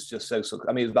one was just so.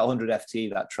 I mean, it was about 100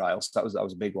 FTE that trial, so that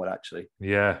was a big one actually.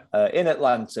 Yeah. In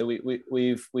Atlanta,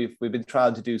 we've been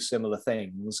trying to do similar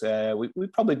things. We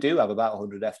probably do have about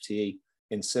 100 FTE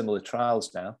in similar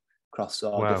trials now across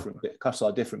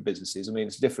our different businesses. I mean,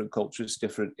 it's a different culture, it's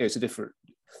different. This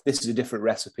is a different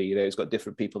recipe. You know, it's got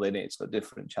different people in it. It's got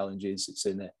different challenges. It's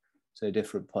in a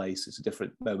different place. It's a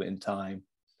different moment in time.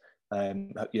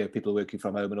 You know, people are working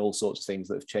from home and all sorts of things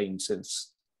that have changed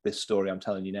since this story I'm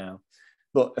telling you now.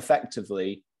 But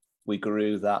effectively, we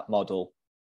grew that model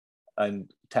and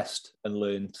test and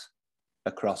learned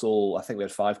across all. I think we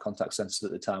had 5 contact centers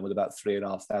at the time with about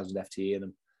 3,500 FTE in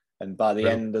them. And by the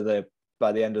end of the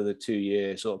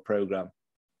 2-year sort of program,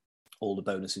 all the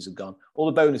bonuses had gone.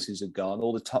 All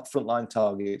the top frontline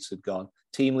targets had gone.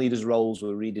 Team leaders' roles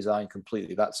were redesigned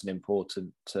completely. That's an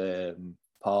important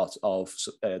part of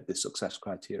the success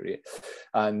criteria.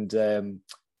 And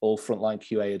all frontline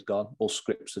QA had gone, all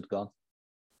scripts had gone.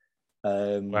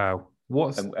 Wow.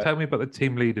 Tell me about the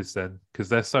team leaders then, because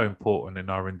they're so important in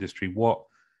our industry. What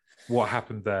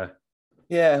happened there?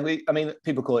 Yeah, I mean,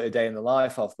 people call it a day in the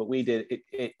life of, but we did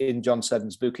it in John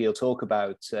Seddon's book. He'll talk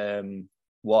about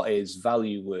what is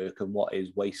value work and what is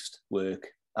waste work.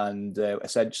 And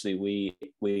essentially,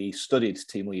 we studied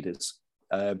team leaders.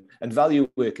 And value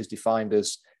work is defined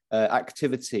as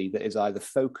activity that is either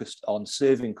focused on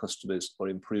serving customers or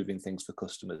improving things for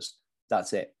customers.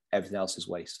 That's it. Everything else is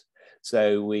waste.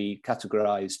 So we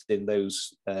categorized in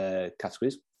those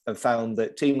categories and found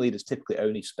that team leaders typically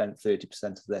only spent 30%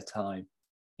 of their time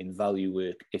in value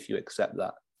work, if you accept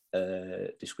that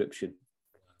description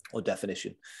or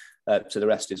definition. So the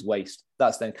rest is waste.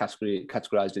 That's then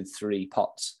categorized in 3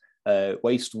 pots.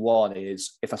 Waste 1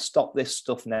 is, if I stop this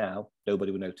stuff now,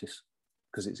 nobody will notice,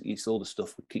 because it's all the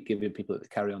stuff we keep giving people that they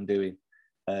carry on doing.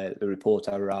 The report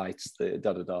I write, the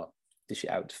dish it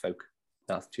out to folk.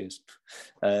 Cheers.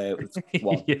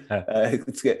 1. Yeah.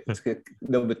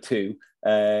 Number 2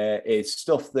 is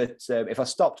stuff that if I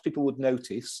stopped, people would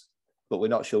notice, but we're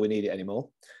not sure we need it anymore.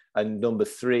 And number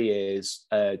 3 is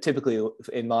typically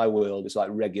in my world, it's like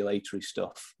regulatory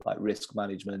stuff, like risk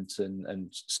management and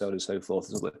so on and so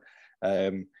forth.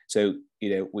 So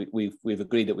you know, we've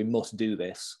agreed that we must do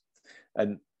this.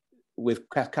 And with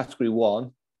category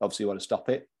 1, obviously you want to stop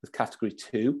it. With category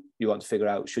 2, you want to figure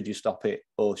out, should you stop it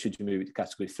or should you move it to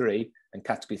category 3? And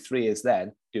category 3 is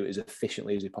then do it as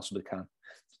efficiently as you possibly can.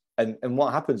 And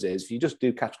what happens is, if you just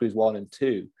do categories 1 and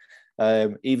 2,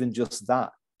 even just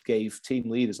that gave team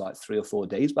leaders like 3 or 4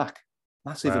 days back.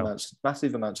 Massive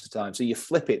amounts of time. So you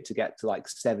flip it to get to like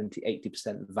 70,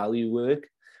 80% value work.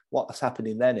 What's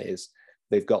happening then is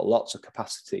they've got lots of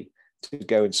capacity to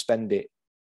go and spend it.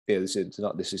 You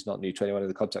know, this is not new to anyone in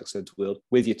the contact center world,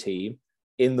 with your team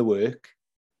in the work,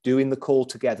 doing the call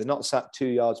together, not sat 2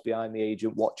 yards behind the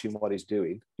agent watching what he's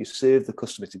doing. You serve the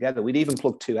customer together. We'd even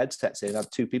plug 2 headsets in and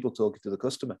have 2 people talking to the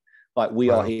customer. Like, we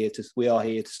are here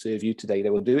to serve you today. They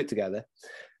will do it together.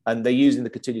 And they're using the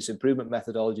continuous improvement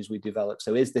methodologies we developed.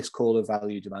 So is this call a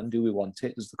value demand? Do we want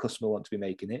it? Does the customer want to be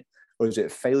making it? Or is it a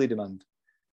failure demand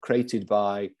created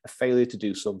by a failure to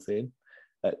do something,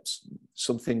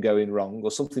 something going wrong,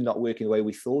 or something not working the way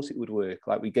we thought it would work?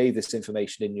 Like, we gave this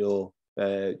information in your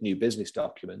new business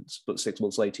documents, but 6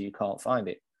 months later you can't find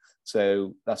it.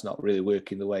 So that's not really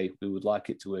working the way we would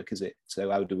like it to work, is it? So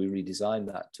how do we redesign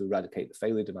that to eradicate the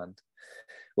failure demand?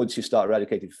 Once you start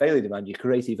eradicating failure demand, you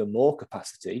create even more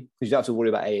capacity, because you don't have to worry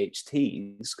about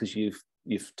AHTs, because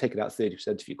you've taken out 30%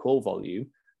 of your call volume.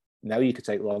 Now you can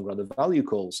take longer on the value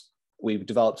calls. We've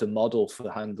developed a model for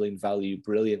handling value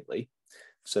brilliantly.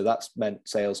 So that's meant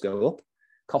sales go up,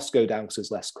 costs go down because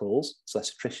there's less calls, there's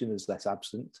less attrition, there's less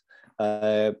absent.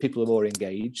 People are more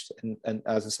engaged. And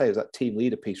as I say, it was that team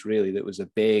leader piece really that was a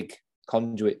big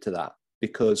conduit to that,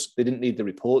 because they didn't need the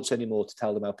reports anymore to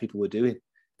tell them how people were doing,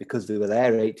 because they were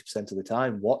there 80% of the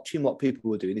time watching what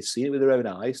people were doing. They've seen it with their own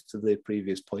eyes, to the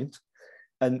previous point.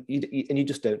 And you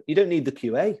just don't need the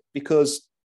QA, because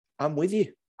I'm with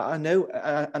you. I know,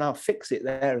 and I'll fix it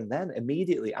there and then,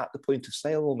 immediately at the point of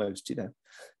sale almost, you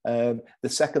know. The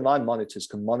second line monitors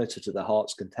can monitor to their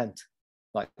heart's content.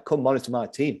 Like, come monitor my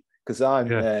team, because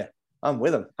I'm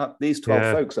with them. These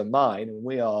 12 folks are mine, and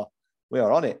we are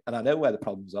on it. And I know where the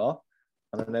problems are,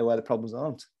 and I know where the problems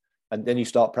aren't. And then you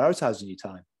start prioritizing your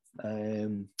time.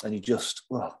 And you just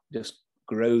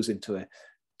grows into a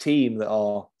team that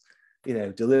are, you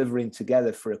know, delivering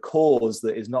together for a cause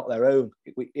that is not their own.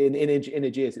 In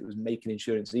Ageas, it was making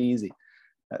insurance easy.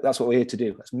 That's what we're here to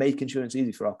do. Let's make insurance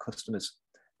easy for our customers.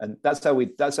 And that's how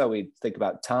we think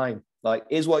about time. Like,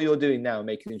 is what you're doing now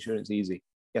making insurance easy?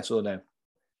 Yes or no?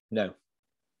 No.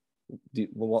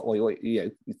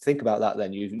 You think about that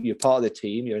then. You're part of the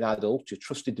team, you're an adult, you're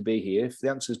trusted to be here. If the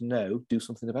answer is no, do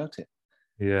something about it.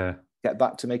 Yeah. Get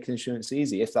back to making insurance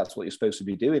easy if that's what you're supposed to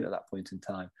be doing at that point in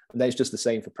time. And then it's just the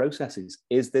same for processes.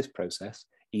 Is this process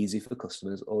easy for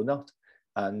customers or not?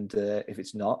 And if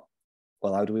it's not,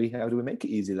 well, how do we make it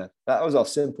easy then? That was our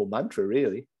simple mantra,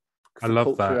 really. I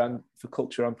love that. For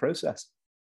culture and process.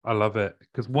 I love it,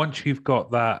 because once you've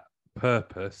got that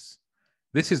purpose,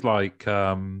 this is like,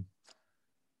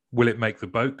 will it make the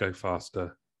boat go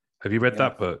faster? Have you read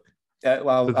that book?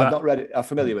 Well, so I've not read it. I'm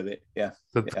familiar with it. Yeah.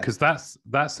 Because that's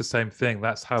the same thing.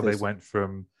 That's how they went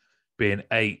from being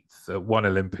 8th at one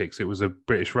Olympics. It was a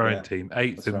British rowing team,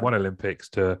 8th in one Olympics,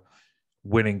 to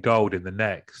winning gold in the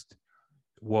next,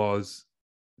 was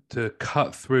to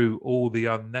cut through all the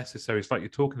unnecessary. It's like you're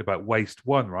talking about waste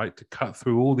one, right? To cut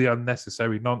through all the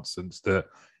unnecessary nonsense that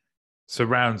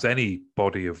surrounds any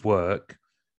body of work.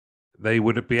 They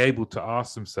would be able to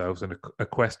ask themselves a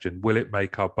question: will it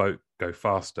make our boat go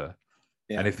faster?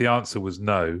 Yeah. And if the answer was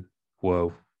no,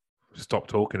 well, stop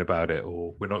talking about it,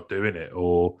 or we're not doing it,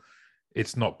 or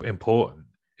it's not important.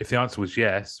 If the answer was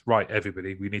yes, right,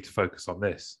 everybody, we need to focus on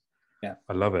this. Yeah,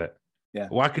 I love it. Yeah.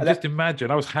 Well, I can just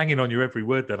imagine. I was hanging on your every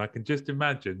word. Then I can just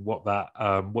imagine what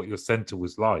your centre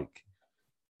was like.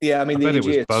 Yeah, I mean, it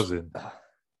was buzzing.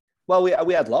 Well,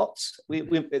 we had lots. We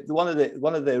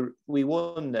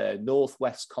won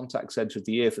Northwest Contact Centre of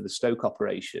the Year for the Stoke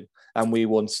operation, and we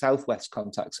won Southwest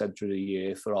Contact Centre of the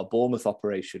Year for our Bournemouth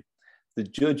operation. The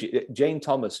judge, Jane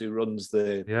Thomas, who runs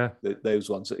those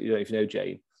ones, if you know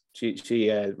Jane,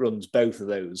 she runs both of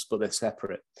those, but they're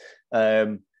separate.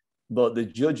 But the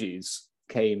judges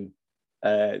came.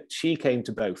 She came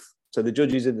to both. So the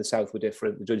judges in the south were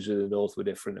different, the judges in the north were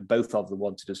different, and both of them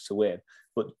wanted us to win.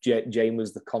 But Jane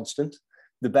was the constant.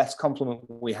 The best compliment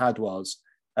we had was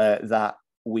that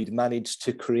we'd managed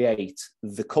to create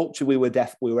the culture we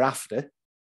were after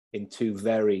in two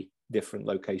very different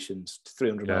locations,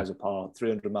 300 miles apart,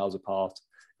 300 miles apart.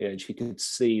 And she could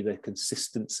see the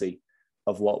consistency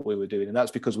of what we were doing. And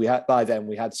that's because we had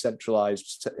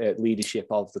centralized leadership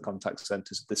of the contact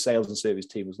centers. The sales and service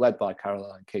team was led by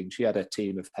Caroline King. She had a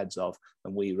team of heads of,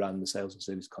 and we ran the sales and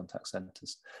service contact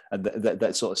centers. And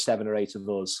that sort of 7 or 8 of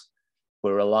us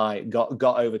were aligned, got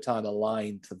over time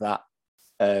aligned to that,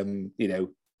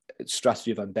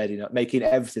 strategy of embedding, making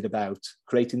everything about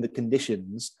creating the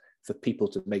conditions for people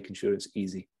to make insurance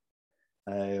easy.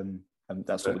 And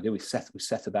that's what we do. We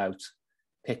set about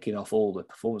picking off all the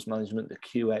performance management, the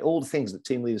QA, all the things that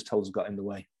team leaders told us got in the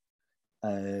way.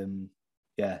 And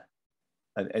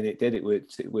it did. It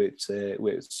worked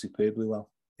superbly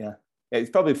well. Yeah, it's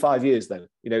probably 5 years though.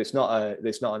 It's not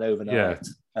an overnight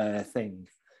thing.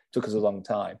 It took us a long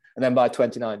time. And then by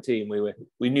 2019,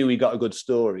 we knew we got a good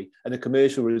story, and the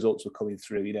commercial results were coming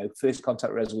through. First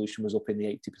contact resolution was up in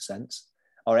the 80%.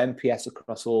 Our NPS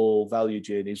across all value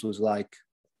journeys was like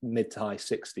mid to high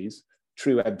 60s.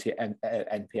 True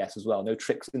NPS as well. No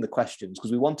tricks in the questions,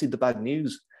 because we wanted the bad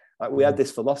news. We had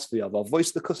this philosophy of our Voice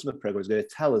of the Customer program is going to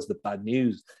tell us the bad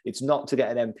news. It's not to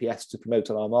get an NPS to promote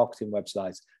on our marketing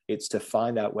websites. It's to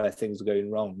find out where things are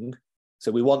going wrong.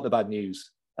 So we want the bad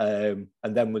news, and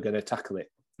then we're going to tackle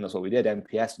it. And that's what we did.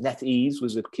 NPS, net ease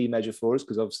was a key measure for us,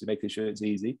 because obviously making sure it's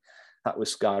easy, that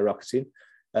was skyrocketing.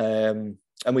 And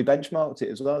we benchmarked it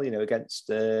as well, against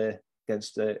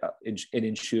in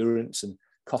insurance and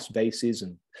cost bases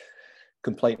and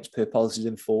complaints per policies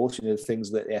in force,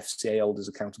 things that the FCA hold us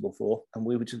accountable for. And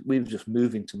we were just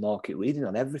moving to market leading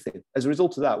on everything. As a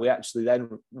result of that, we actually then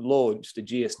launched a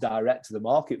GS Direct to the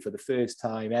market for the first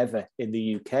time ever in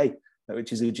the UK,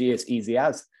 which is a GS Easy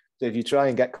As. So if you try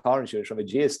and get car insurance from a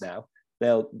GS now,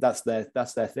 that's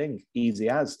their thing, Easy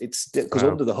As. It's because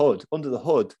under the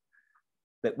hood,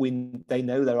 that they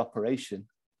know their operation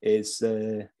is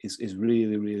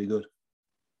really, really good.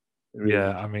 Really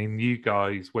yeah, good. I mean, you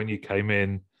guys, when you came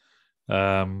in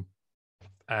and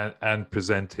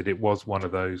presented, it was one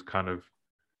of those kind of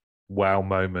wow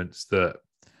moments that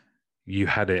you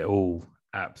had it all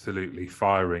absolutely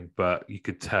firing, but you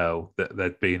could tell that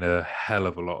there'd been a hell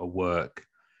of a lot of work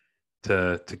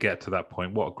to get to that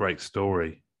point. What a great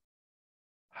story.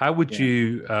 How would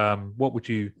you, what would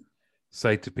you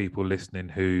say to people listening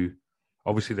who,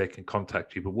 obviously they can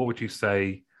contact you, but what would you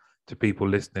say to people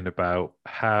listening about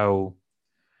how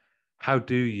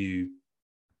do you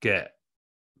get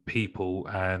people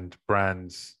and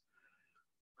brands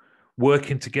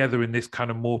working together in this kind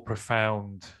of more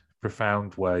profound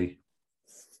way?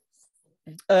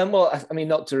 Well, I mean,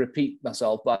 not to repeat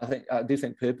myself, but I do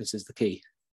think purpose is the key.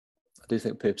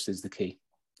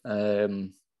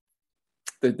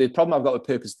 the problem I've got with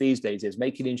purpose these days is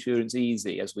making insurance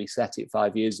easy. As we set it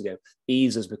 5 years ago,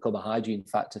 ease has become a hygiene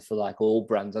factor for like all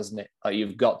brands, hasn't it? Like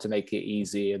you've got to make it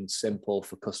easy and simple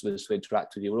for customers to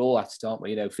interact with you. We're all at it, aren't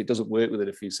we? You know, if it doesn't work within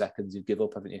a few seconds, you give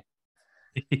up, haven't you?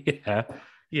 Yeah,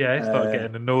 I start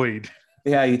getting annoyed.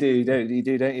 Yeah, you do,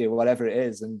 don't you? Whatever it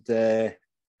is, and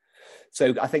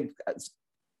so I think,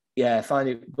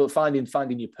 finding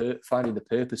the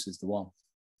purpose is the one.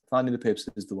 Finding the purpose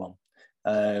is the one,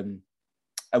 and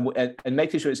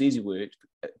making sure it's easy work,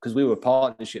 because we were a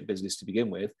partnership business to begin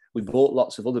with. We bought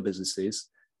lots of other businesses.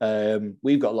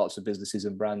 We've got lots of businesses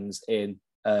and brands in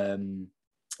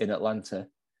Atlanta,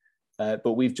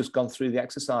 but we've just gone through the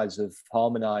exercise of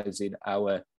harmonizing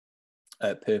our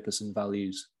purpose and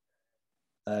values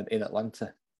in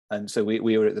Atlanta. And so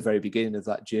we were at the very beginning of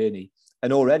that journey.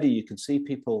 And already you can see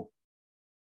people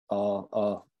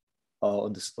are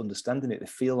understanding it. They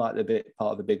feel like they're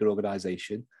part of a bigger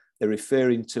organization. They're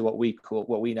referring to what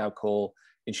we now call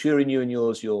ensuring you and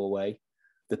yours your way,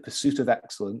 the pursuit of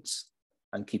excellence,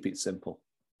 and keep it simple.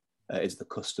 Is the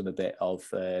customer bit of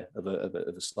a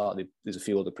slightly, there's a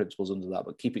few other principles under that,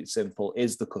 but keep it simple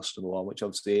is the customer one, which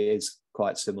obviously is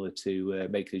quite similar to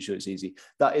making sure it's easy.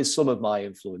 That is some of my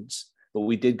influence, but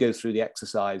we did go through the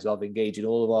exercise of engaging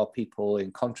all of our people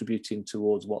in contributing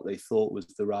towards what they thought was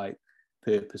the right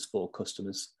purpose for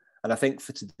customers. And I think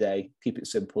for today, keep it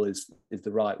simple is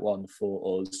the right one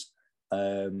for us.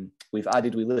 We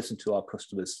listen to our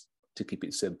customers to keep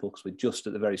it simple, because we're just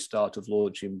at the very start of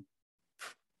launching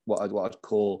what I'd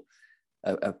call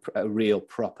a real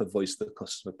proper voice of the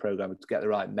customer program, to get the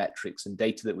right metrics and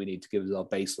data that we need to give us our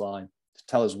baseline to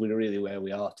tell us we're really where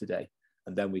we are today,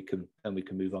 and then we can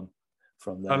move on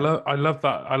from there. I love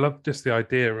that. I love just the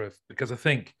idea of, because I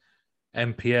think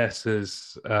NPS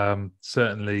is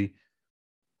certainly,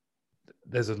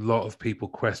 there's a lot of people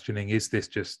questioning, is this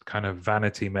just kind of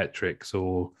vanity metrics,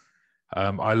 or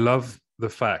I love the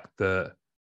fact that,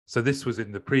 so this was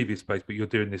in the previous place, but you're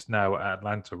doing this now at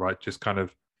Atlanta, right? Just kind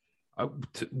of,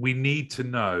 we need to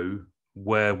know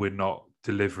where we're not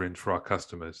delivering for our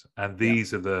customers. And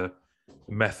these are the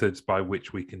methods by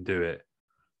which we can do it.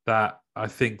 That, I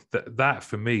think that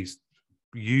for me,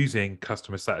 using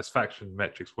customer satisfaction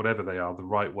metrics, whatever they are, the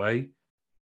right way.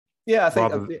 Yeah, I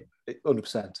think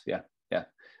 100%. Yeah.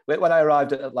 When I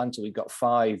arrived at Atlanta, we got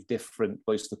 5 different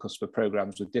voice of the customer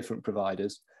programs with different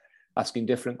providers, asking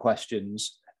different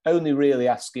questions, only really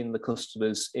asking the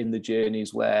customers in the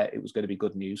journeys where it was going to be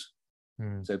good news.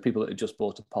 So people that had just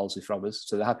bought a policy from us,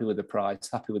 so they're happy with the price,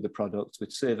 happy with the product.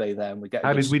 We'd survey them. We get.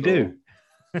 How did we do?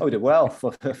 Oh, we did well.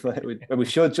 We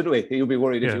shouldn't we? You'll be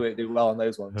worried if you weren't doing well on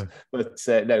those ones. But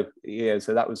no,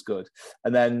 so that was good.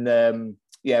 And then,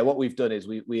 what we've done is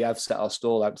we have set our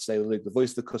stall out to say, look, the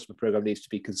voice of the customer program needs to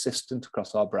be consistent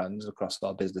across our brands, across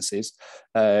our businesses.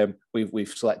 We've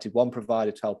selected one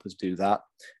provider to help us do that.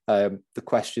 The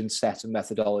question set and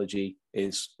methodology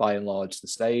is by and large the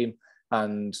same,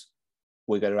 and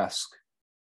we're going to ask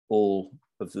all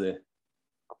of the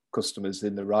customers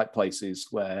in the right places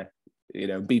where,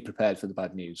 be prepared for the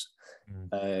bad news.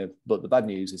 But the bad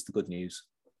news is the good news.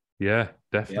 Yeah,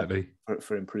 definitely.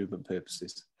 For improvement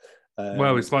purposes.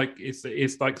 Well, it's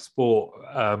like sport,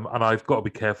 and I've got to be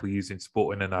careful using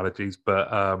sporting analogies,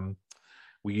 but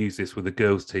we use this with the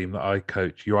girls' team that I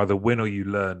coach. You either win or you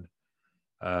learn.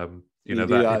 I've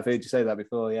heard you say that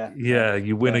before. Yeah,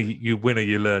 you win or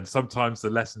you learn. Sometimes the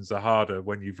lessons are harder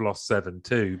when you've lost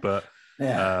 7-2, but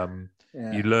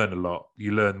you learn a lot.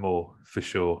 You learn more for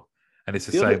sure, and it's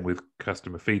the same with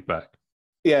customer feedback.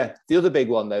 Yeah, the other big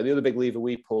one though, the other big lever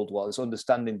we pulled was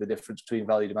understanding the difference between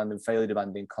value demand and failure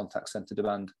demand in contact center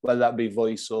demand, whether that be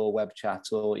voice or web chat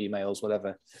or emails,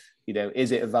 whatever.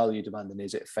 Is it a value demand and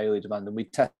is it a failure demand? And we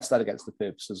test that against the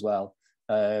purpose as well.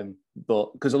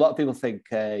 But because a lot of people think,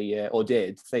 or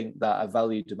did think that a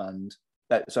failure demand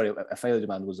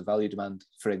was a value demand.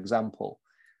 For example,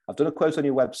 I've done a quote on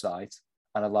your website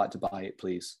and I'd like to buy it,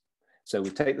 please. So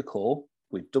we take the call,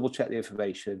 we double check the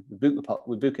information, we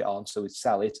book it on, so we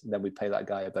sell it, and then we pay that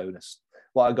guy a bonus.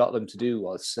 What I got them to do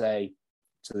was say,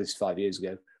 so this is 5 years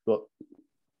ago, but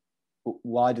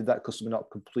why did that customer not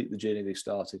complete the journey they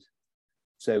started?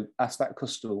 So ask that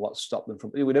customer what stopped them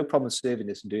from, we no problem serving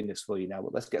this and doing this for you now,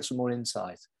 but let's get some more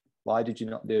insight. Why did you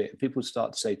not do it? And people would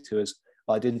start to say to us,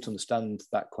 I didn't understand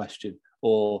that question.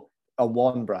 Or on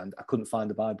one brand, I couldn't find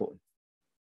the buy button.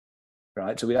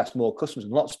 Right. So we asked more customers,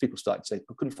 and lots of people started to say,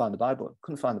 I couldn't find the buy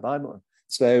button.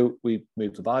 So we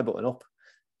moved the buy button up,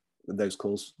 and those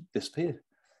calls disappeared.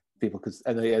 People could,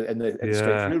 and the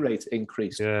straight through rate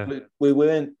increased. Yeah. We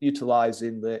weren't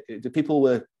utilizing the people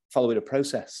were following a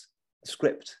process, a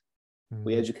script.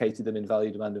 We educated them in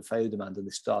value demand and failure demand, and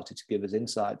they started to give us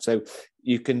insight. So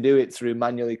you can do it through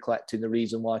manually collecting the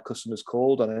reason why customers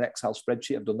called on an Excel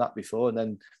spreadsheet. I've done that before. And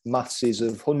then masses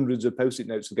of hundreds of Post-it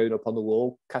notes are going up on the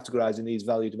wall, categorizing these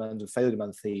value demand and failure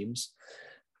demand themes.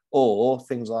 Or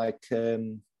things like, speech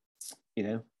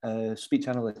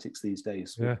analytics these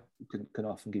days can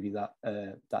often give you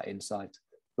that insight.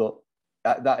 But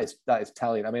that is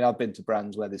telling. I mean, I've been to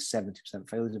brands where there's 70%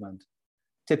 failure demand.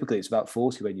 Typically, it's about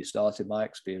 40 when you start, in my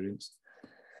experience.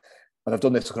 And I've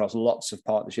done this across lots of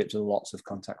partnerships and lots of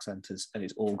contact centres, and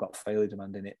it's all got failure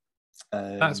demand in it.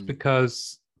 That's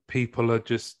because people are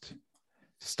just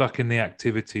stuck in the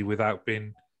activity without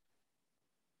being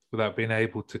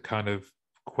able to kind of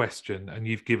question, and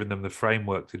you've given them the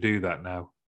framework to do that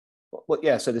now. Well,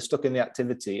 yeah, so they're stuck in the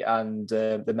activity and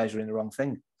they're measuring the wrong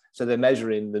thing. So they're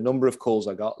measuring the number of calls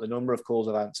I got, the number of calls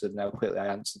I've answered, and how quickly I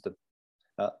answered them.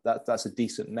 That's a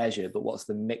decent measure, but what's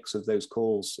the mix of those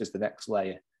calls is the next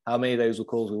layer. How many of those were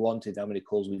calls we wanted? How many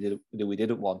calls we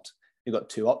didn't want? You've got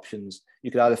two options. You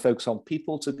could either focus on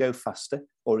people to go faster,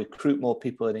 or recruit more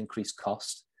people and increase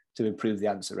cost to improve the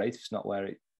answer rate if it's not where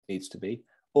it needs to be,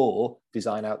 or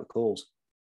design out the calls.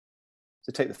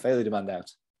 So take the failure demand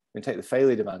out. When you take the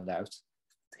failure demand out,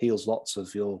 it heals lots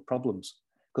of your problems.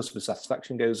 Customer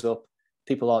satisfaction goes up.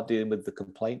 People aren't dealing with the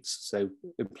complaints, so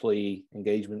employee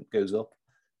engagement goes up.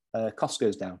 Cost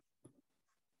goes down.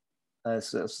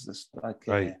 So it's like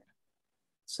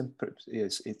simple.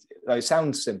 It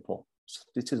sounds simple.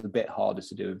 It is a bit harder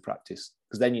to do in practice,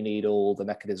 because then you need all the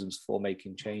mechanisms for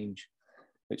making change,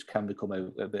 which can become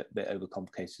a bit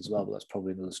overcomplicated as well. But that's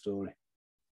probably another story.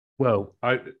 Well,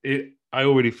 I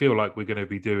already feel like we're going to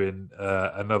be doing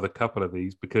another couple of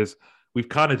these, because we've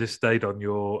kind of just stayed on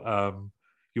your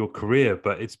career,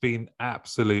 but it's been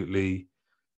absolutely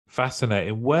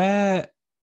fascinating. Where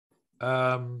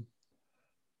do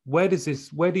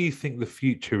you think the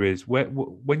future is?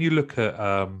 When you look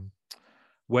at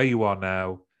where you are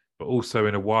now, but also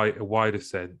in a wider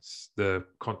sense, the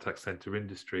contact center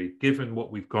industry, given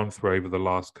what we've gone through over the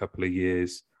last couple of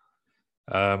years,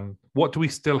 what do we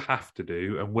still have to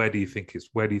do, and where do you think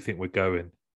we're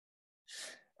going?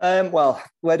 Well,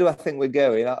 where do I think we're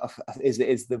going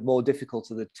is the more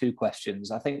difficult of the two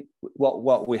questions. I think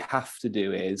what we have to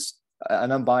do is,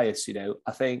 and I'm biased,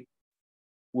 I think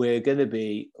we're going to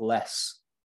be less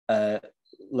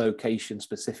location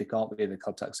specific, aren't we, in the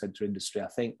contact center industry? I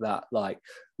think that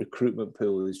recruitment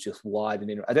pool is just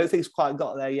widening. I don't think it's quite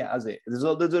got there yet, has it?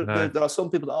 There are some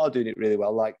people that are doing it really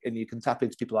well, and you can tap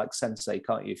into people like Sensei,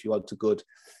 can't you, if you want a good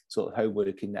sort of home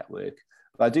working network.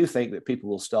 But I do think that people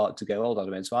will start to go, hold on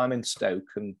a minute, so I'm in Stoke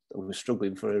and we're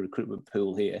struggling for a recruitment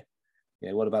pool here.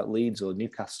 What about Leeds or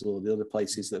Newcastle or the other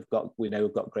places that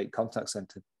have got great contact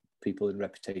centre people in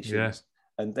reputation? Yes.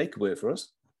 And they could work for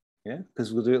us,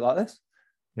 because we'll do it like this.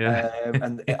 Yeah.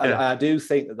 I do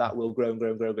think that will grow and grow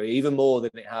and grow, even more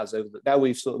than it has now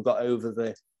we've sort of got over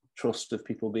the trust of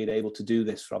people being able to do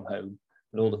this from home,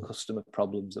 and all the customer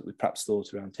problems that we perhaps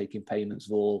thought around taking payments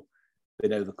have all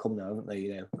been overcome now, haven't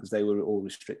they? Because they were all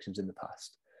restrictions in the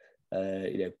past.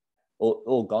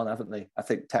 All gone, haven't they? I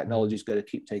think technology is going to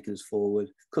keep taking us forward.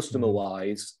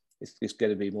 Customer-wise, it's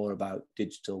going to be more about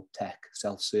digital tech,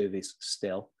 self-service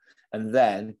still. And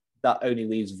then that only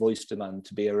leaves voice demand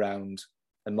to be around,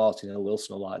 and Martin and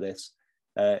Wilson are like this,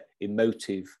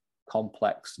 emotive,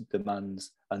 complex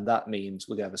demands. And that means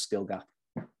we're going to have a skill gap.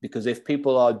 Because if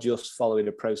people are just following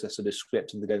a process and a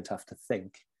script and they don't have to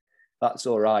think, that's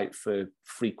all right for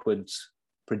frequent,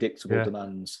 predictable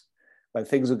demands. When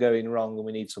things are going wrong and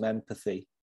we need some empathy,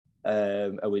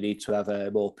 and we need to have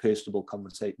a more personable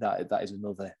conversation, that is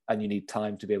another. And you need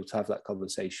time to be able to have that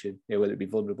conversation, whether it be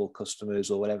vulnerable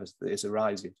customers or whatever is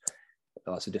arising.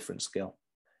 That's a different skill.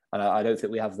 And I don't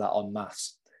think we have that en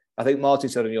masse. I think Martin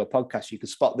said on your podcast, you could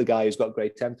spot the guy who's got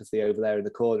great empathy over there in the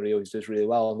corner. He always does really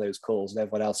well on those calls, and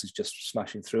everyone else is just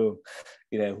smashing through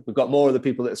them. We've got more of the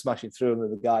people that are smashing through them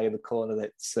than the guy in the corner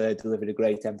that's delivering a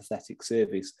great empathetic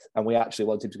service. And we actually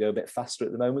want him to go a bit faster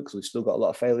at the moment, because we've still got a lot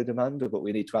of failure demand, but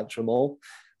we need to answer them all.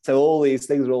 So all these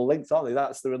things are all linked, aren't they?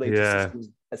 That's the related systems.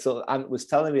 So Ant was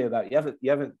telling me about, you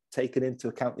haven't taken into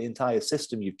account the entire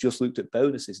system. You've just looked at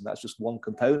bonuses, and that's just one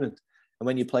component. And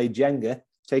when you play Jenga,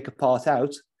 take a part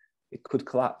out, it could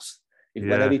collapse.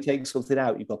 Whenever you take something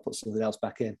out, you've got to put something else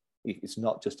back in. It's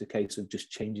not just a case of just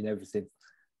changing everything.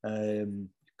 You've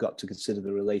got to consider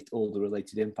all the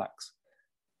related impacts.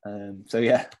 I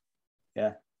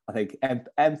think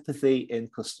empathy in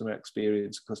customer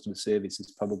experience, customer service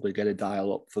is probably going to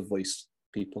dial up for voice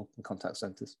people and contact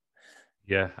centres.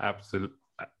 Yeah,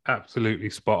 absolutely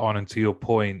spot on. And to your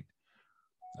point,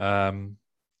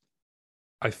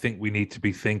 I think we need to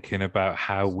be thinking about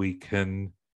how we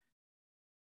can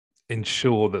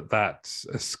ensure that that's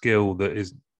a skill that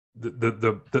is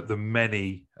that the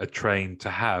many are trained to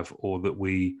have, or that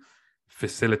we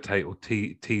facilitate or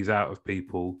tease out of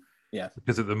people. Yeah.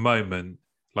 Because at the moment,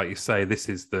 like you say,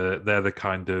 they're the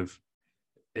kind of,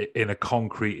 in a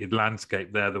concreted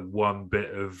landscape, they're the one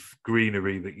bit of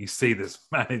greenery that you see that's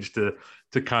managed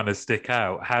to kind of stick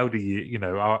out. How do you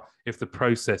if the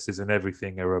processes and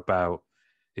everything are about,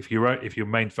 if your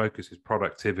main focus is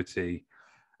productivity,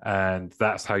 and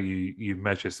that's how you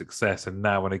measure success, and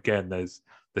now and again there's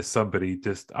somebody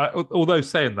although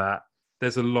saying that,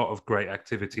 there's a lot of great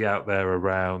activity out there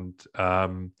around.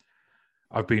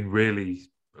 I've been really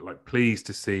pleased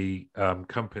to see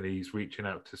companies reaching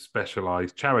out to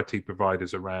specialized charity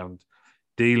providers around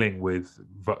dealing with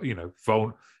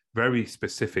very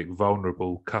specific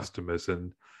vulnerable customers,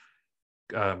 and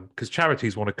because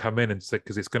charities want to come in and say,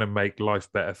 because it's going to make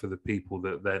life better for the people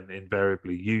that then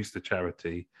invariably use the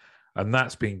charity. And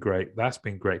that's been great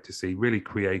to see. Really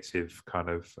creative kind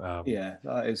of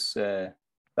that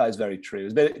is very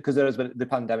true. Because the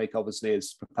pandemic obviously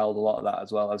has propelled a lot of that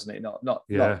as well, hasn't it? Not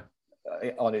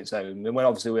on its own. And when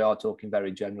obviously we are talking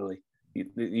very generally,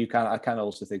 I can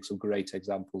also think some great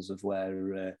examples of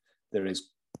where there is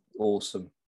awesome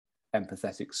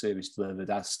empathetic service delivered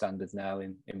as standard now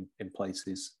in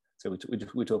places. So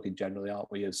we're talking generally,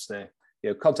 aren't we? As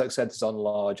contact centres on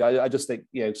large. I just think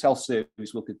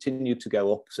self-service will continue to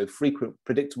go up. So frequent,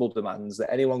 predictable demands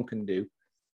that anyone can do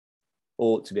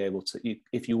ought to be able to.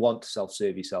 If you want to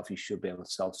self-serve yourself, you should be able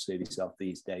to self-serve yourself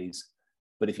these days.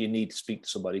 But if you need to speak to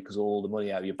somebody because all the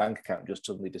money out of your bank account just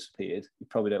suddenly disappeared, you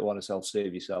probably don't want to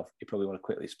self-serve yourself. You probably want to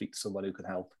quickly speak to somebody who can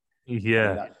help.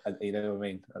 Yeah. You know what I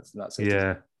mean? That's it.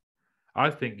 Yeah. I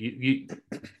think you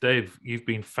Dave, you've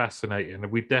been fascinating,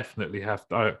 and we definitely have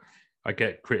to. I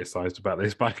get criticised about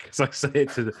this because I say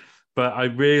it but I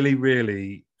really,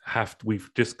 really have to.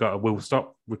 We'll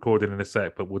stop recording in a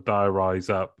sec, but we'll diarise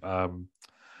up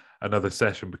another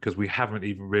session, because we haven't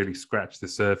even really scratched the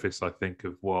surface, I think,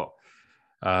 of what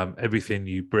everything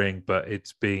you bring. But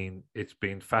it's been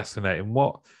fascinating.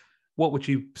 What would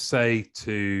you say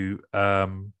to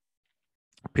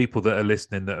people that are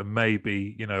listening that are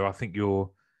maybe, I think your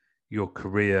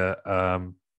career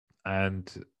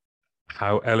and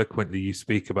how eloquently you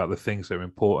speak about the things that are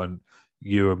important.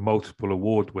 You're a multiple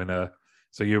award winner,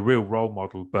 so you're a real role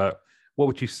model. But what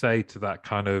would you say to that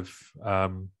kind of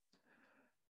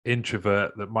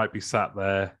introvert that might be sat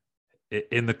there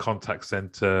in the contact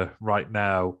center right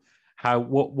now?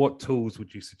 What tools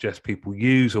would you suggest people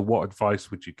use, or what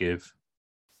advice would you give?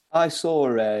 I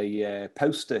saw a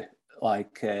poster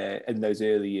in those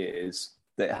early years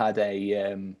that had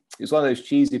it was one of those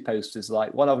cheesy posters.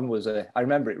 Like, one of them was I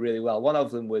remember it really well. One of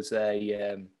them was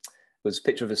a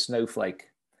picture of a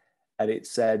snowflake, and it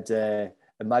said,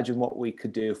 "Imagine what we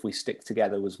could do if we stick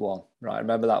together," was one. Right, I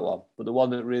remember that one. But the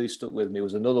one that really stuck with me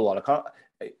was another one.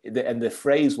 And the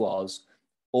phrase was,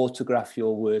 "Autograph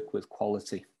your work with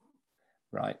quality."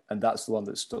 Right, and that's the one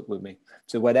that stuck with me.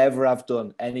 So whenever I've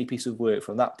done any piece of work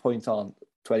from that point on,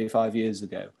 25 years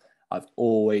ago, I've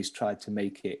always tried to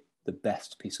make it the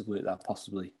best piece of work that I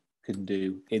possibly can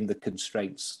do in the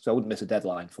constraints. So I wouldn't miss a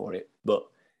deadline for it, but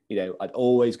I'd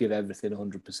always give everything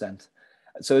 100%.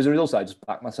 So as a result, I just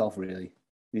back myself, really.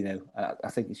 I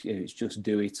think it's just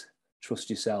do it, trust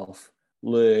yourself,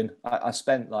 learn. I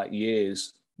spent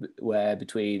years where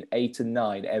between 8 and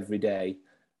 9 every day,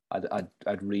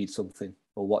 I'd read something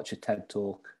or watch a TED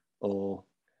talk or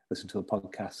listen to a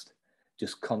podcast.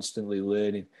 Just constantly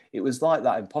learning. It was like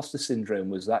that imposter syndrome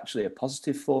was actually a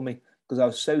positive for me, because I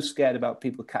was so scared about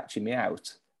people catching me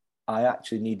out. I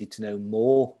actually needed to know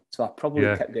more. So I probably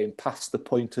kept going past the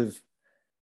point of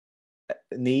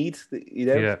need,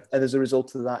 and as a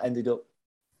result of that, ended up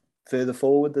further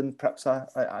forward than perhaps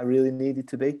I really needed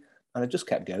to be. And I just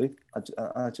kept going.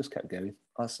 I just kept going.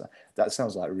 That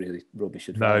sounds like really rubbish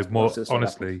advice. No,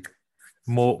 honestly,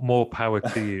 more power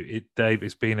to you, Dave.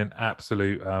 It's been an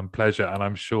absolute pleasure, and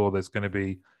I'm sure there's going to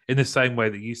be, in the same way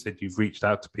that you said you've reached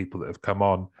out to people that have come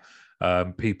on.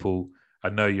 People, I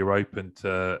know you're open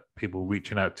to people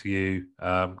reaching out to you,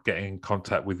 getting in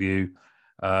contact with you.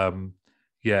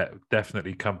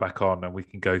 Definitely come back on, and we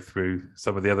can go through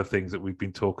some of the other things that we've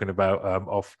been talking about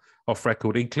off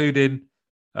record, including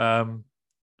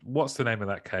what's the name of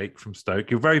that cake from Stoke?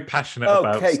 You're very passionate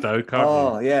about cake. Stoke,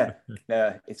 aren't you? Oh,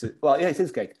 yeah. It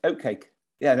is cake. Oat cake.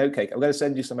 Yeah, an oat cake. I'm going to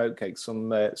send you some oat cakes,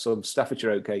 some Staffordshire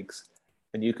oat cakes,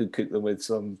 and you could cook them with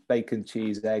some bacon,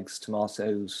 cheese, eggs,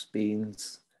 tomatoes,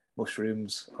 beans,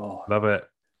 mushrooms. Oh, love it.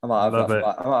 I might have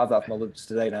that for my lunch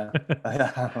today now.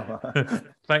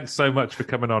 Thanks so much for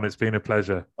coming on. It's been a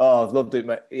pleasure. Oh, I've loved it,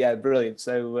 mate. Yeah, brilliant.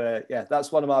 So,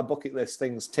 that's one of my bucket list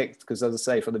things ticked because, as I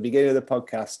say, from the beginning of the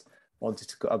podcast,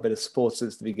 I've been a supporter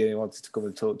since the beginning. Wanted to come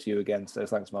and talk to you again. So,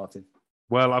 thanks, Martin.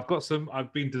 Well,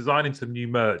 I've been designing some new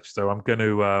merch, so I'm going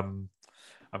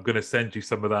to send you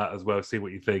some of that as well. See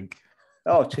what you think.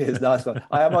 Oh, cheers, nice one.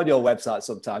 I am on your website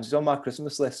sometimes. It's on my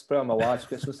Christmas list. Put it on my wife's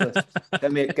Christmas list.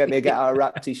 Get me a Get Out of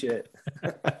Rap t-shirt.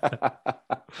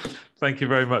 Thank you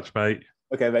very much, mate.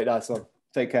 Okay, mate, nice one.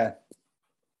 Take care.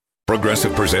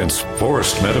 Progressive presents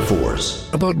Forced Metaphors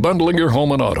about bundling your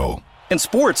home and auto. In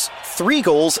sports, 3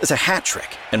 goals is a hat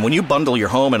trick. And when you bundle your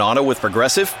home and auto with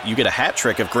Progressive, you get a hat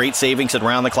trick of great savings and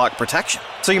round-the-clock protection.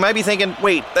 So you might be thinking,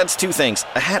 wait, that's 2 things.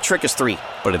 A hat trick is 3.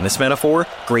 But in this metaphor,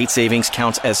 great savings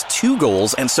counts as 2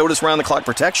 goals, and so does round-the-clock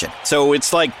protection. So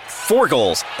it's like 4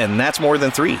 goals, and that's more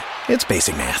than 3. It's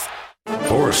basic math.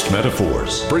 Forced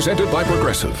Metaphors. Presented by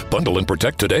Progressive. Bundle and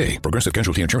protect today. Progressive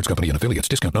Casualty Insurance Company and affiliates.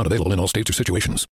 Discount not available in all states or situations.